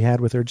interview that we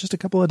had with her just a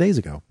couple of days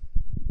ago.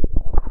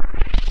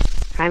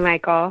 Hi,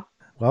 Michael.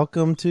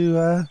 Welcome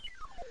to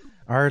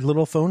our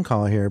little phone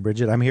call here,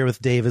 Bridget. I'm here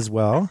with Dave as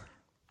well.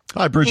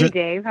 Hi, Bridget.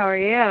 Hey, Dave. How are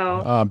you?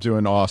 I'm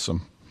doing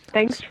awesome.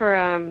 Thanks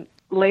for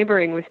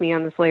laboring with me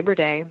on this Labor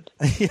Day.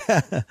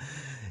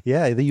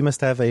 Yeah, you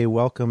must have a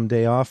welcome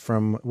day off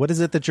from, what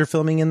is it that you're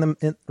filming in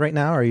right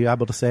now? Are you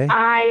able to say?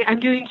 I'm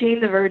doing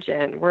Jane the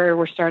Virgin.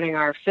 We're starting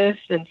our 5th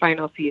and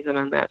final season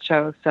on that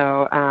show.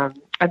 So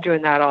I'm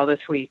doing that all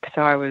this week.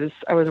 So I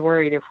was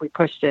worried if we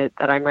pushed it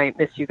that I might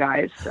miss you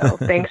guys. So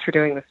thanks for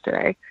doing this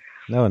today.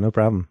 No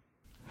problem.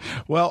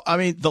 Well, I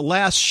mean, The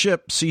Last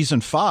Ship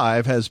season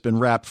 5 has been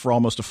wrapped for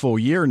almost a full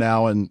year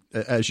now. And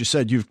as you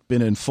said, you've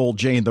been in full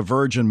Jane the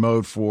Virgin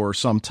mode for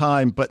some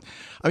time. But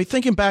I mean,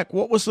 thinking back,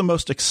 what was the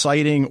most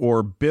exciting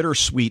or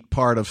bittersweet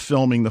part of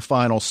filming the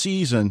final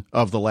season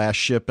of The Last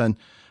Ship? And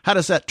how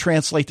does that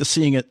translate to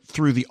seeing it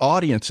through the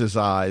audience's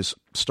eyes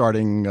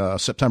starting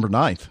September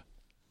 9th?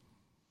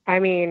 I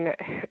mean,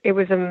 it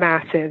was a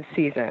massive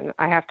season.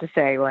 I have to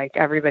say, like,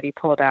 everybody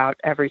pulled out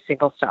every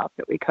single stop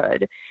that we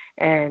could.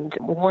 And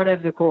one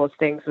of the coolest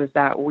things was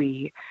that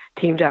we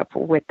teamed up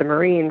with the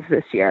Marines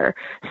this year.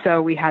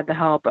 So we had the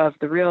help of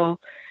the real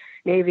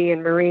Navy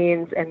and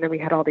Marines, and then we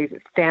had all these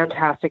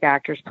fantastic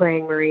actors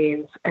playing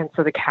Marines. And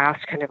so the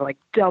cast kind of like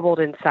doubled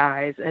in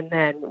size. And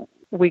then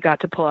we got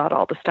to pull out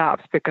all the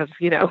stops because,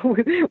 we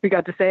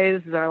got to say,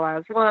 this is our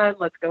last one,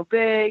 let's go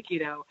big,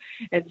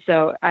 And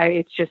so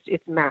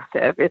it's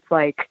massive. It's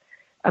like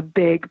a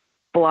big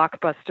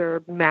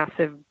blockbuster,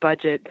 massive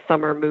budget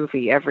summer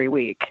movie every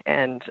week.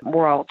 And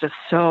we're all just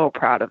so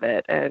proud of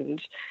it.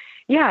 And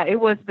yeah, it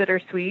was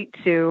bittersweet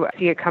to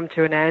see it come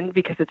to an end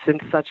because it's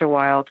been such a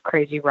wild,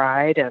 crazy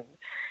ride. And,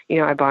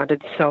 I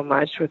bonded so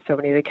much with so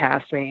many of the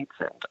castmates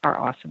and our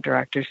awesome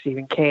director,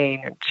 Stephen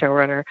Kane, and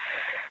showrunner.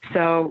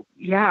 So,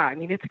 yeah, I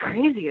mean, it's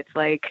crazy. It's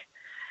like,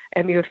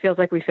 it feels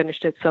like we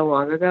finished it so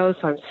long ago.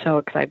 So I'm so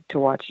excited to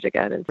watch it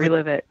again and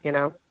relive it,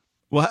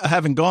 Well,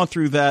 having gone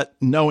through that,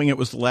 knowing it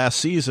was the last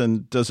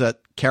season, does that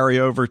carry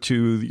over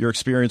to your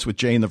experience with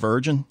Jane the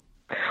Virgin?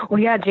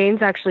 Well, yeah,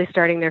 Jane's actually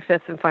starting their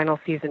 5th and final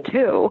season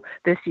too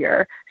this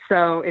year.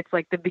 So it's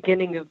like the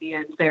beginning of the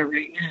end there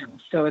right now.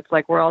 So it's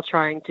like we're all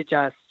trying to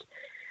just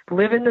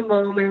live in the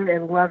moment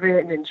and love it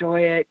and enjoy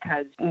it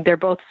because they're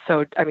both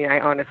so,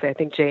 I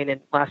think Jane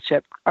and Last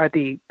Ship are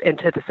the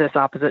antithesis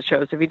opposite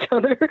shows of each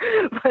other.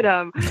 But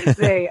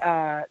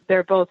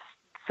they're both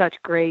such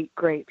great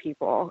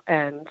people.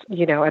 And,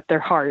 at their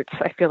hearts,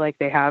 I feel like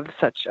they have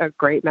such a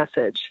great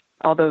message.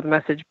 Although the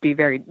message is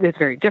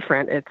very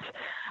different. It's,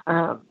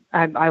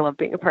 I love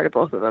being a part of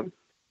both of them.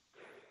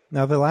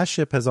 Now, The Last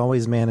Ship has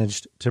always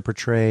managed to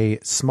portray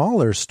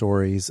smaller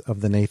stories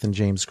of the Nathan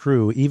James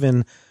crew,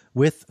 even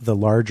with the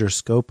larger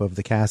scope of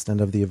the cast and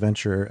of the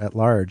adventure at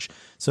large.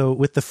 So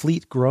with the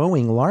fleet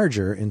growing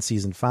larger in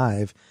season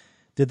 5,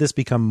 did this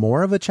become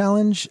more of a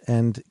challenge?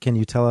 And can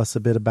you tell us a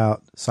bit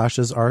about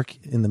Sasha's arc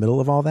in the middle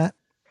of all that?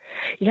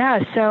 Yeah.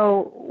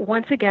 So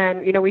once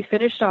again, we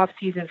finished off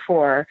season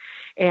 4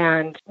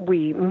 and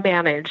we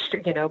managed,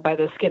 by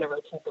the skin of our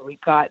teeth that we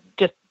got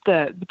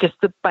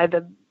by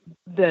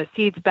the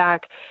seeds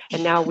back,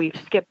 and now we've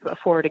skipped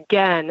forward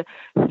again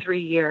 3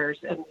 years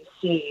and we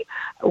see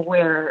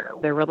where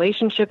their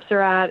relationships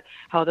are at,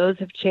 how those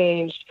have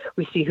changed.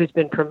 We see who's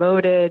been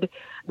promoted.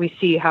 We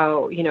see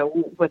how,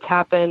 what's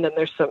happened. And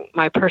there's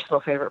my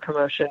personal favorite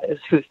promotion is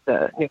who's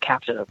the new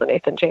captain of the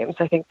Nathan James.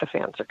 I think the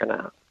fans are going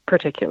to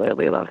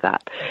particularly love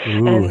that.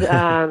 Ooh.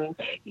 And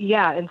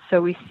and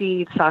so we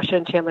see Sasha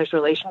and Chandler's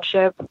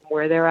relationship,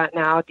 where they're at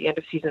now at the end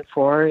of season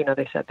 4.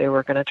 They said they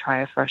were going to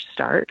try a fresh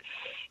start.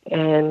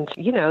 And,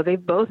 they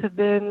both have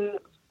been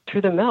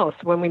through the mill.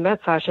 So when we met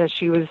Sasha,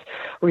 she was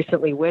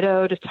recently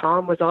widowed.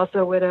 Tom was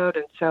also widowed.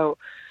 And so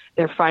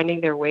they're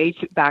finding their way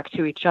back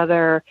to each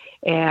other.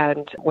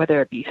 And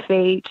whether it be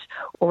fate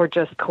or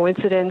just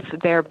coincidence,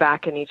 they're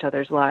back in each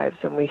other's lives.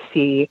 And we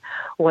see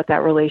what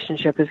that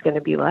relationship is going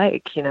to be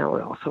like,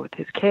 also with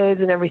his kids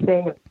and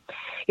everything.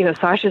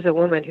 Sasha's a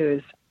woman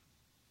who's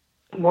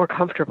more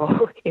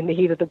comfortable in the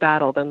heat of the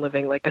battle than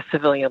living like a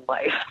civilian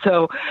life.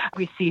 So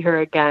we see her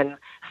again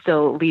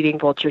still leading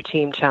Vulture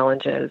Team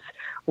challenges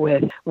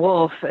with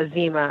Wolf,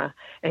 Azima,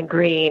 and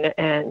Green,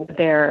 and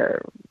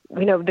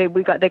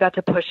they got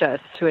to push us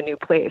to a new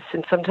place.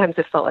 And sometimes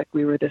it felt like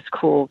we were this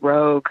cool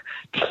rogue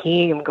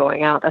team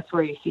going out. That's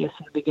where you see us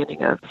in the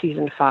beginning of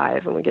season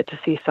 5, and we get to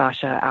see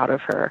Sasha out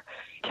of her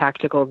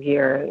tactical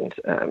gear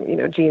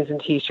and jeans and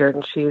t-shirt,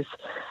 and she's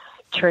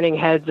turning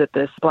heads at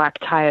this black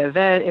tie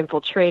event,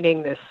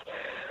 infiltrating this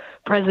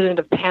president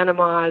of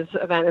Panama's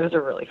event. It was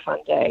a really fun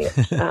day.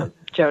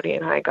 Jody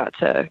and I got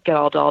to get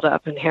all dolled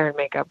up, and hair and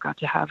makeup got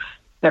to have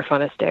their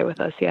funnest day with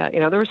us. Yeah,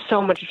 there was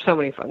so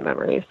many fun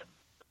memories.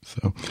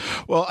 So,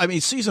 well, I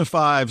mean, season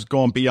 5's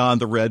gone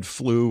beyond the red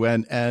flu,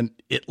 and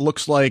it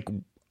looks like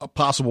a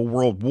possible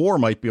world war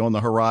might be on the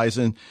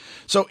horizon.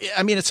 So,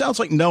 I mean, it sounds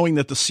like knowing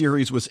that the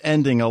series was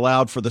ending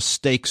allowed for the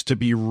stakes to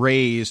be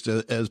raised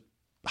as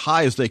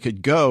high as they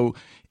could go.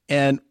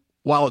 And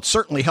while it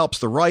certainly helps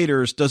the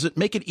writers, does it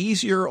make it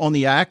easier on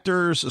the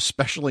actors,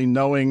 especially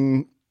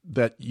knowing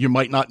that you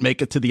might not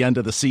make it to the end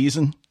of the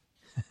season?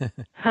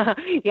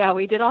 Yeah,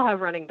 we did all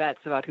have running bets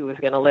about who was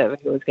going to live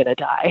and who was going to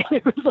die.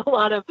 There was a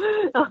lot of,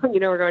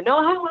 we're going, no,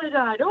 I want to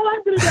die. No,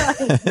 I'm going to die.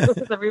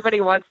 Because everybody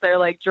wants their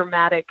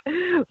dramatic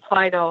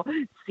final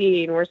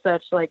scene. We're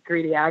such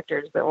greedy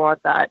actors that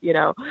want that,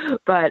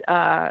 But,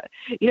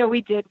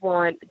 we did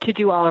want to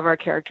do all of our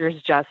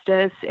characters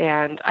justice.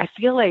 And I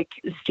feel like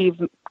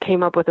Steve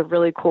came up with a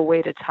really cool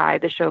way to tie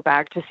the show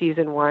back to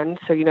season 1.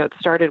 So, it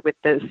started with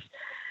this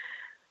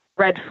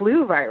red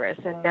flu virus,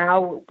 and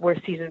now we're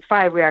season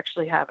 5, we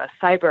actually have a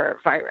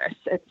cyber virus.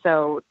 And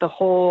so the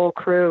whole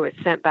crew is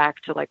sent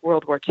back to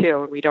World War II,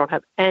 and we don't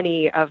have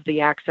any of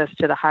the access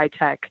to the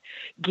high-tech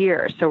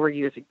gear. So we're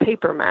using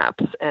paper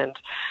maps and,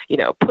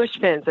 push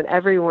pins, and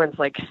everyone's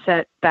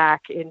set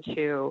back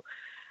into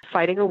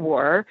fighting a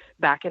war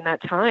back in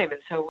that time.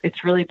 And so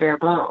it's really bare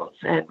bones,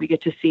 and we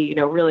get to see,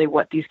 really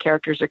what these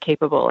characters are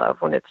capable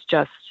of when it's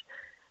just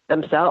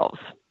themselves.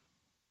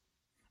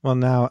 Well,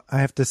 now I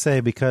have to say,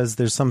 because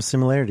there's some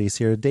similarities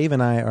here, Dave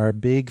and I are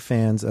big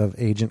fans of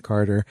Agent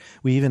Carter.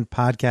 We even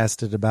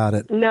podcasted about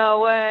it. No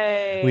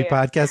way. We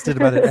podcasted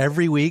about it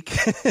every week,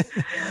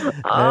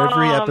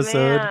 every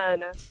episode.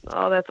 Man.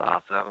 Oh, that's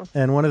awesome.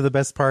 And one of the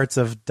best parts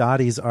of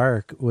Dottie's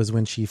arc was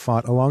when she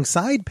fought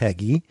alongside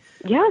Peggy.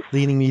 Yes.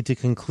 Leading me to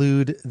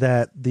conclude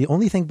that the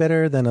only thing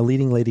better than a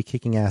leading lady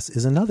kicking ass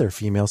is another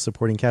female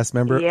supporting cast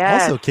member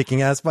also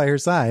kicking ass by her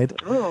side.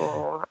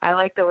 Ooh, I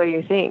like the way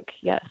you think.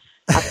 Yes.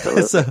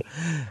 Absolutely. So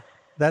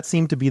that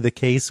seemed to be the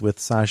case with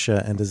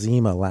Sasha and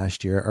Azima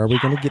last year. Are we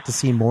going to get to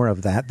see more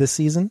of that this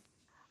season?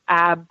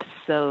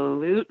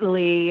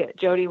 Absolutely.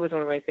 Jodie was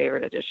one of my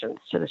favorite additions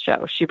to the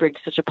show. She brings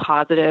such a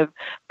positive,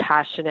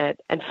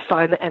 passionate, and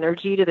fun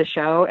energy to the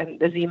show.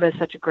 And Azima is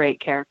such a great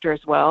character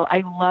as well. I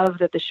love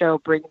that the show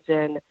brings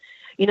in,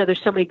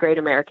 there's so many great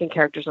American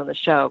characters on the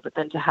show, but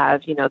then to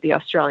have, the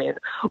Australian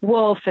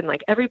wolf and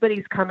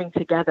everybody's coming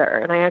together.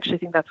 And I actually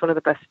think that's one of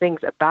the best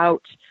things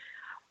about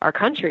our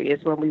country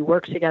is when we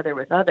work together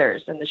with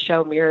others, and the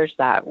show mirrors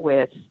that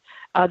with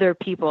other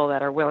people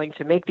that are willing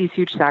to make these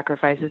huge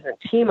sacrifices and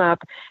team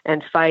up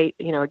and fight,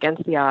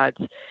 against the odds.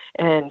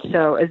 And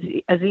so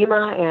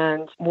Azima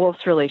and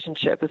Wolf's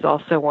relationship is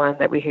also one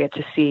that we get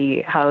to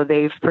see how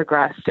they've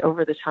progressed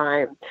over the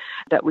time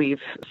that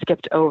we've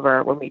skipped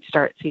over when we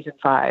start season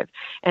 5.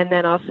 And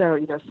then also,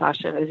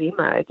 Sasha and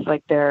Azima,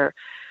 it's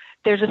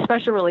there's a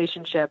special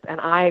relationship,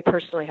 and I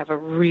personally have a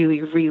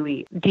really,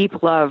 really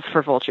deep love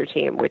for Vulture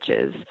Team, which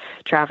is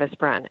Travis,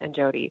 Bren, and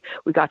Jodie.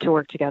 We got to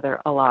work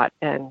together a lot,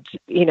 and,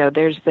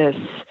 there's this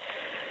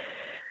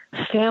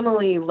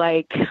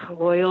family-like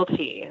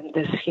loyalty and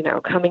this,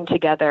 coming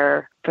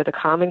together for the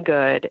common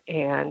good,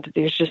 and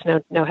there's just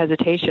no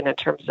hesitation in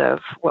terms of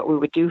what we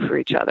would do for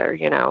each other.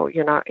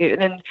 You're not,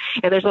 and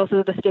there's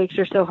also the stakes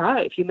are so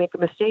high. If you make a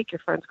mistake, your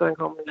friend's going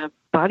home in a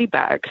body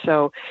bag.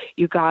 So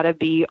you got to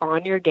be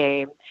on your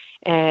game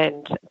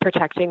and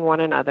protecting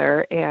one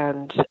another.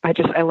 And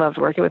I loved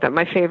working with them.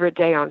 My favorite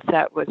day on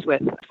set was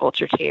with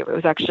Vulture Team. It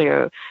was actually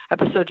a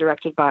episode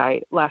directed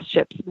by Last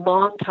Ship's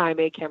longtime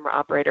A-camera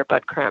operator,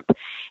 Bud Kremp.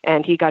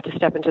 And he got to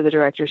step into the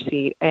director's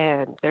seat.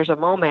 And there's a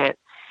moment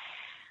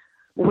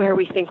where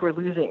we think we're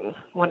losing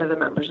one of the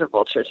members of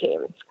Vulture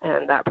Team,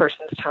 and that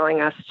person's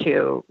telling us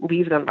to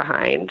leave them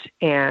behind.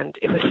 And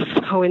it was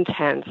so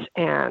intense.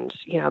 And,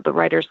 the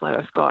writers let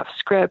us go off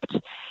script.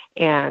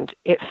 And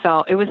it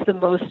was the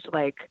most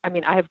I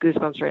have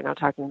goosebumps right now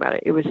talking about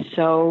it.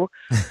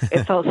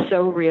 It felt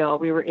so real.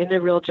 We were in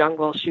a real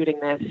jungle shooting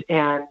this,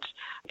 and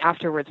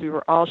afterwards we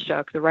were all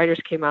shook. The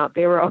writers came out,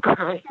 they were all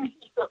crying.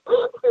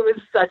 It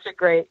was such a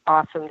great,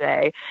 awesome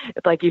day.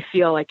 It's you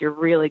feel like you're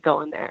really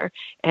going there.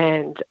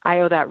 And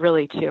I owe that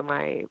really to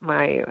my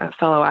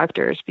fellow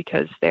actors,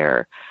 because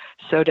they're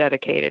so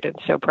dedicated and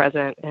so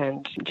present,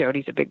 and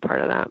Jodie's a big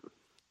part of that.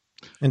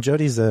 And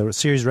Jodie's a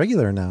series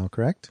regular now,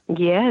 correct?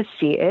 Yes,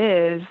 she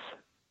is.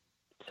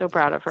 So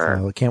proud of her.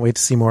 So I can't wait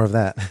to see more of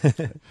that.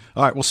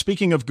 All right. Well,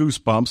 speaking of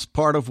goosebumps,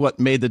 part of what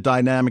made the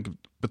dynamic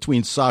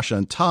between Sasha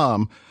and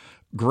Tom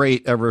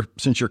great ever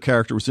since your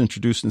character was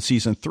introduced in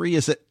season 3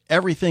 is that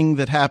everything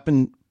that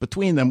happened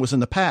between them was in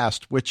the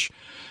past, which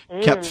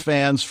kept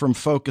fans from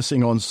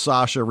focusing on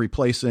Sasha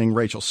replacing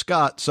Rachel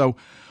Scott. So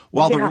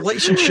while the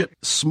relationship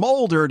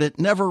smoldered, it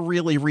never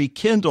really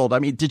rekindled. I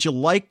mean, did you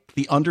like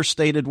the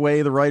understated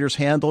way the writers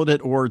handled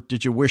it, or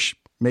did you wish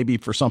maybe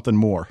for something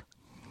more?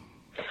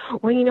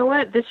 well, you know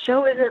what? This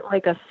show isn't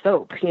like a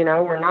soap,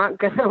 we're not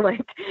going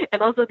to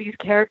and also these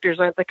characters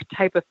aren't the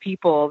type of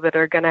people that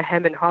are going to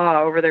hem and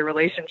haw over their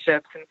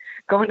relationships and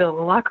go into the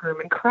locker room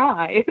and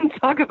cry and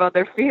talk about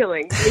their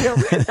feelings.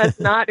 That's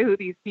not who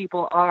these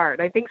people are.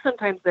 And I think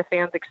sometimes the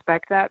fans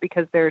expect that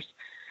because there's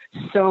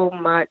so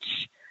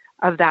much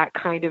of that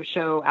kind of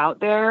show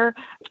out there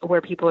where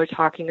people are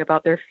talking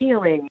about their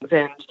feelings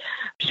and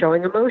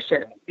showing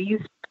emotion. These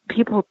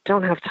people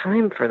don't have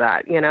time for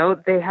that.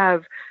 They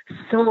have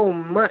so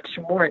much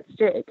more at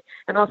stake.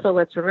 And also,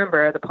 let's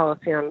remember the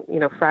policy on,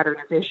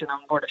 fraternization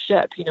on board a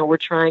ship. We're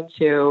trying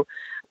to,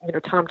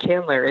 Tom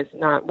Chandler is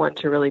not one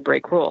to really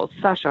break rules.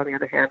 Sasha, on the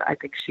other hand, I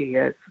think she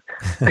is.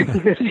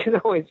 She's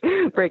always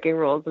breaking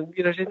rules, and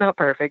she's not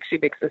perfect. She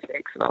makes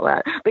mistakes and all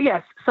that. But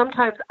yes,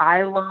 sometimes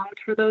I longed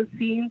for those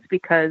scenes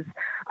because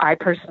I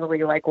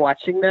personally like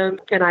watching them,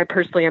 and I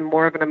personally am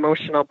more of an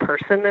emotional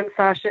person than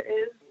Sasha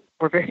is.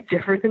 We're very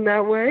different in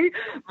that way.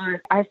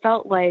 But I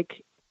felt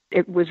like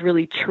it was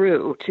really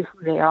true to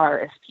who they are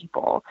as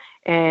people.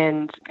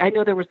 And I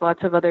know there was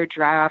lots of other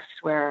drafts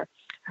where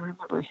I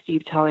remember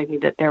Steve telling me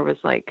that there was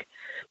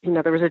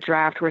there was a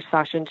draft where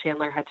Sasha and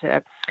Chandler had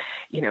to,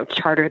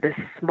 charter this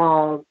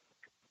small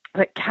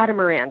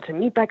catamaran to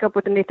meet back up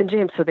with Nathan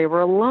James. So they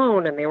were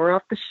alone and they were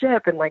off the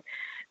ship and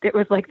it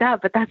was like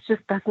that, but that's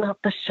not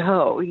the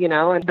show,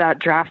 and that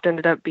draft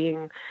ended up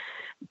being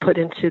put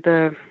into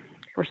the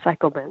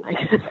recycle bin,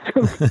 I guess,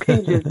 those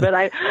pages.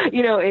 But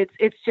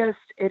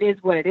it is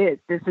what it is.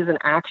 This is an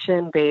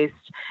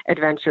action-based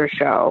adventure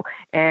show,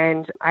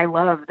 and I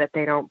love that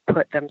they don't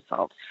put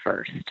themselves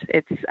first.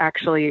 It's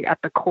actually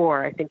at the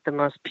core, I think, the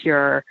most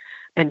pure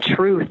and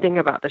true thing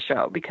about the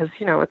show, because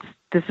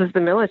this is the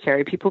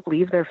military. People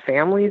leave their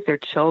families, their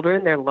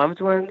children, their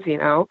loved ones,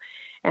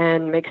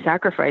 and make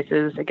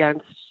sacrifices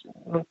against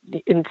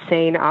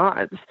insane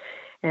odds.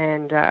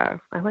 And I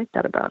like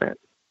that about it.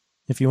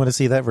 If you want to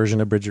see that version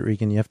of Bridget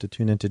Regan, you have to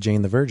tune into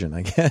Jane the Virgin,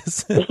 I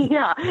guess.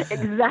 Yeah,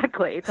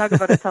 exactly. Talk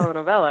about a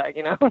telenovela,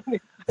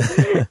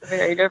 It's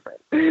very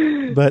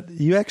different. But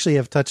you actually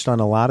have touched on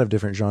a lot of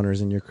different genres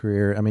in your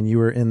career. I mean, you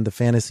were in the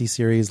fantasy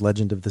series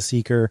Legend of the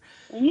Seeker.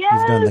 Yes.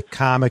 You've done the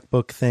comic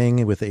book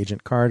thing with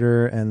Agent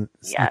Carter, and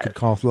yes. You could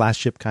call Last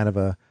Ship kind of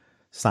a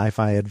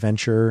sci-fi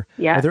adventure.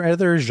 Yeah. Are there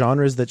other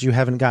genres that you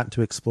haven't gotten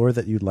to explore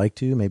that you'd like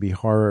to? Maybe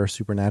horror or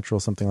supernatural,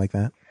 something like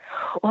that?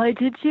 Well, I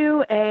did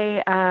do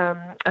a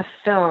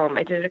film.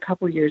 I did it a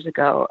couple years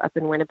ago up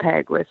in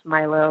Winnipeg with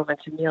Milo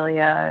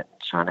Ventimiglia,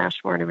 Sean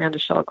Ashmore, and Amanda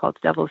Schull called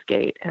Devil's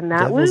Gate. And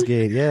that Devil's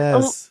Gate,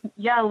 yes.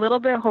 A little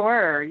bit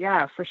horror.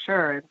 Yeah, for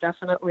sure.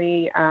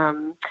 Definitely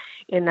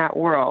in that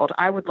world.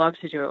 I would love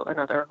to do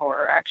another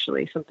horror,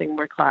 actually, something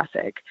more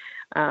classic.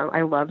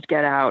 I loved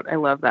Get Out. I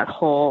love that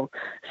whole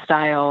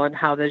style and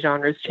how the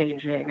genre is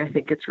changing. I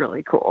think it's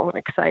really cool and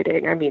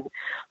exciting. I mean,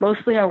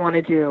 mostly I want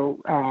to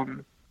do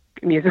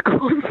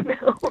musicals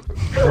now.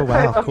 Oh, wow,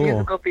 I love cool.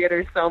 musical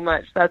theater so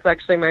much. That's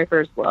actually my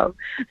first love.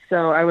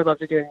 So I would love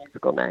to do a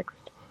musical next.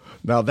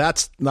 Now,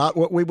 that's not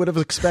what we would have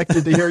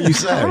expected to hear you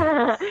say.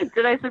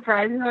 Did I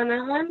surprise you on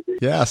that one?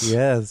 Yes.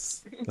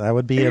 Yes. That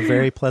would be a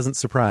very pleasant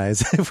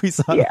surprise if we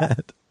saw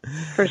that.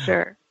 For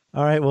sure.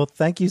 All right. Well,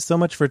 thank you so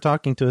much for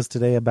talking to us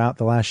today about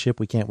The Last Ship.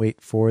 We can't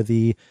wait for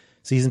the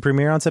season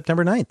premiere on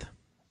September 9th.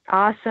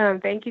 Awesome.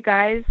 Thank you,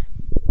 guys.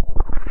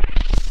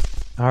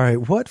 All right.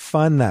 What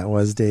fun that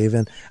was, Dave.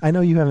 And I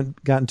know you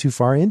haven't gotten too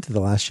far into The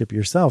Last Ship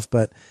yourself,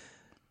 but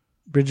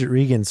Bridget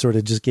Regan sort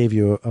of just gave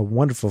you a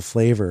wonderful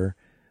flavor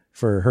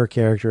for her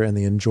character and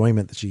the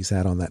enjoyment that she's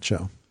had on that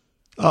show.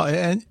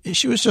 And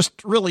she was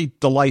just really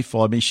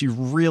delightful. I mean, she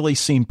really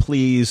seemed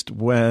pleased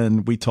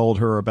when we told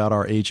her about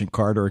our Agent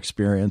Carter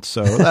experience.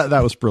 So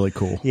that was really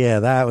cool. Yeah,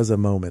 that was a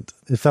moment.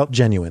 It felt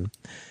genuine,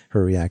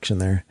 her reaction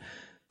there.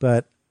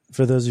 But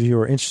for those of you who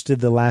are interested,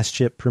 The Last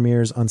Ship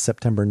premieres on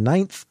September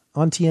 9th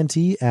on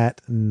TNT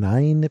at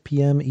 9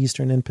 p.m.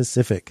 Eastern and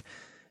Pacific.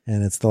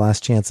 And it's the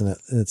last chance. And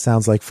it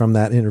sounds like from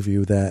that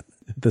interview that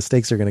the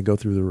stakes are going to go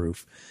through the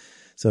roof.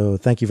 So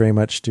thank you very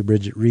much to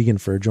Bridget Regan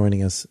for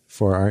joining us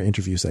for our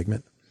interview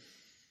segment.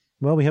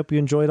 Well, we hope you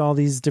enjoyed all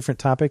these different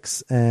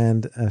topics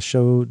and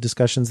show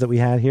discussions that we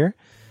had here.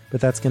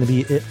 But that's going to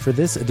be it for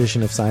this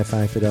edition of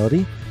Sci-Fi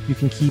Fidelity. You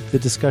can keep the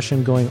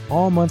discussion going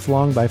all month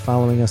long by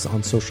following us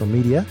on social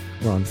media.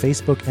 We're on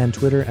Facebook and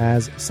Twitter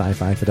as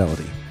Sci-Fi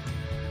Fidelity.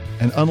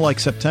 And unlike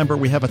September,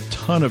 we have a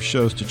ton of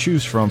shows to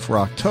choose from for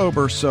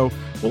October, so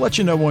we'll let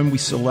you know when we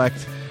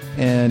select.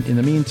 And in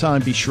the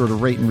meantime, be sure to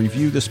rate and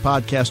review this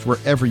podcast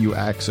wherever you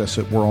access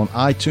it. We're on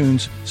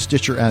iTunes,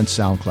 Stitcher, and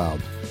SoundCloud.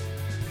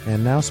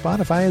 And now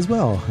Spotify as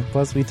well.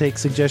 Plus, we take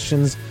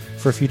suggestions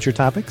for future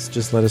topics.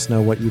 Just let us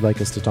know what you'd like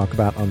us to talk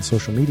about on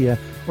social media,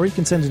 or you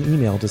can send an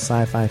email to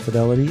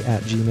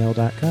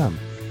sci-fifidelity@gmail.com.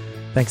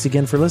 Thanks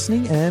again for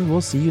listening, and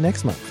we'll see you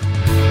next month.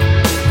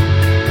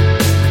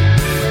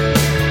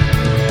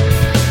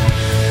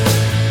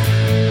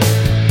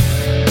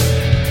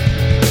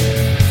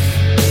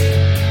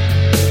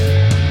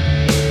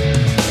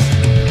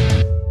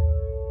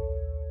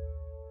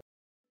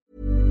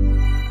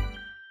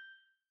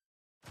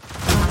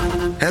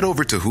 Head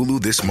over to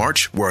Hulu this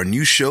March, where our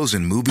new shows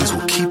and movies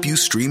will keep you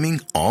streaming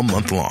all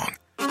month long.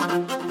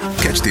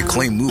 Catch the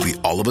acclaimed movie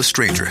All of Us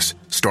Strangers,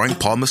 starring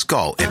Paul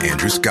Mescal and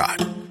Andrew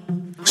Scott.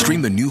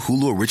 Stream the new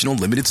Hulu original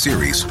limited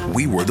series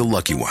We Were the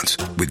Lucky Ones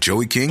with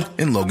Joey King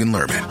and Logan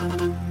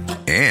Lerman.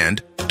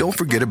 And don't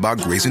forget about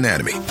Grey's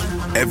Anatomy.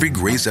 Every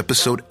Grey's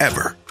episode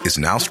ever is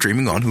now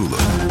streaming on Hulu.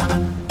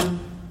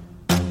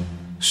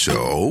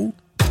 So,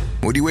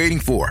 what are you waiting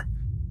for?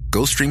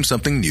 Go stream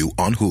something new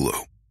on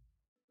Hulu.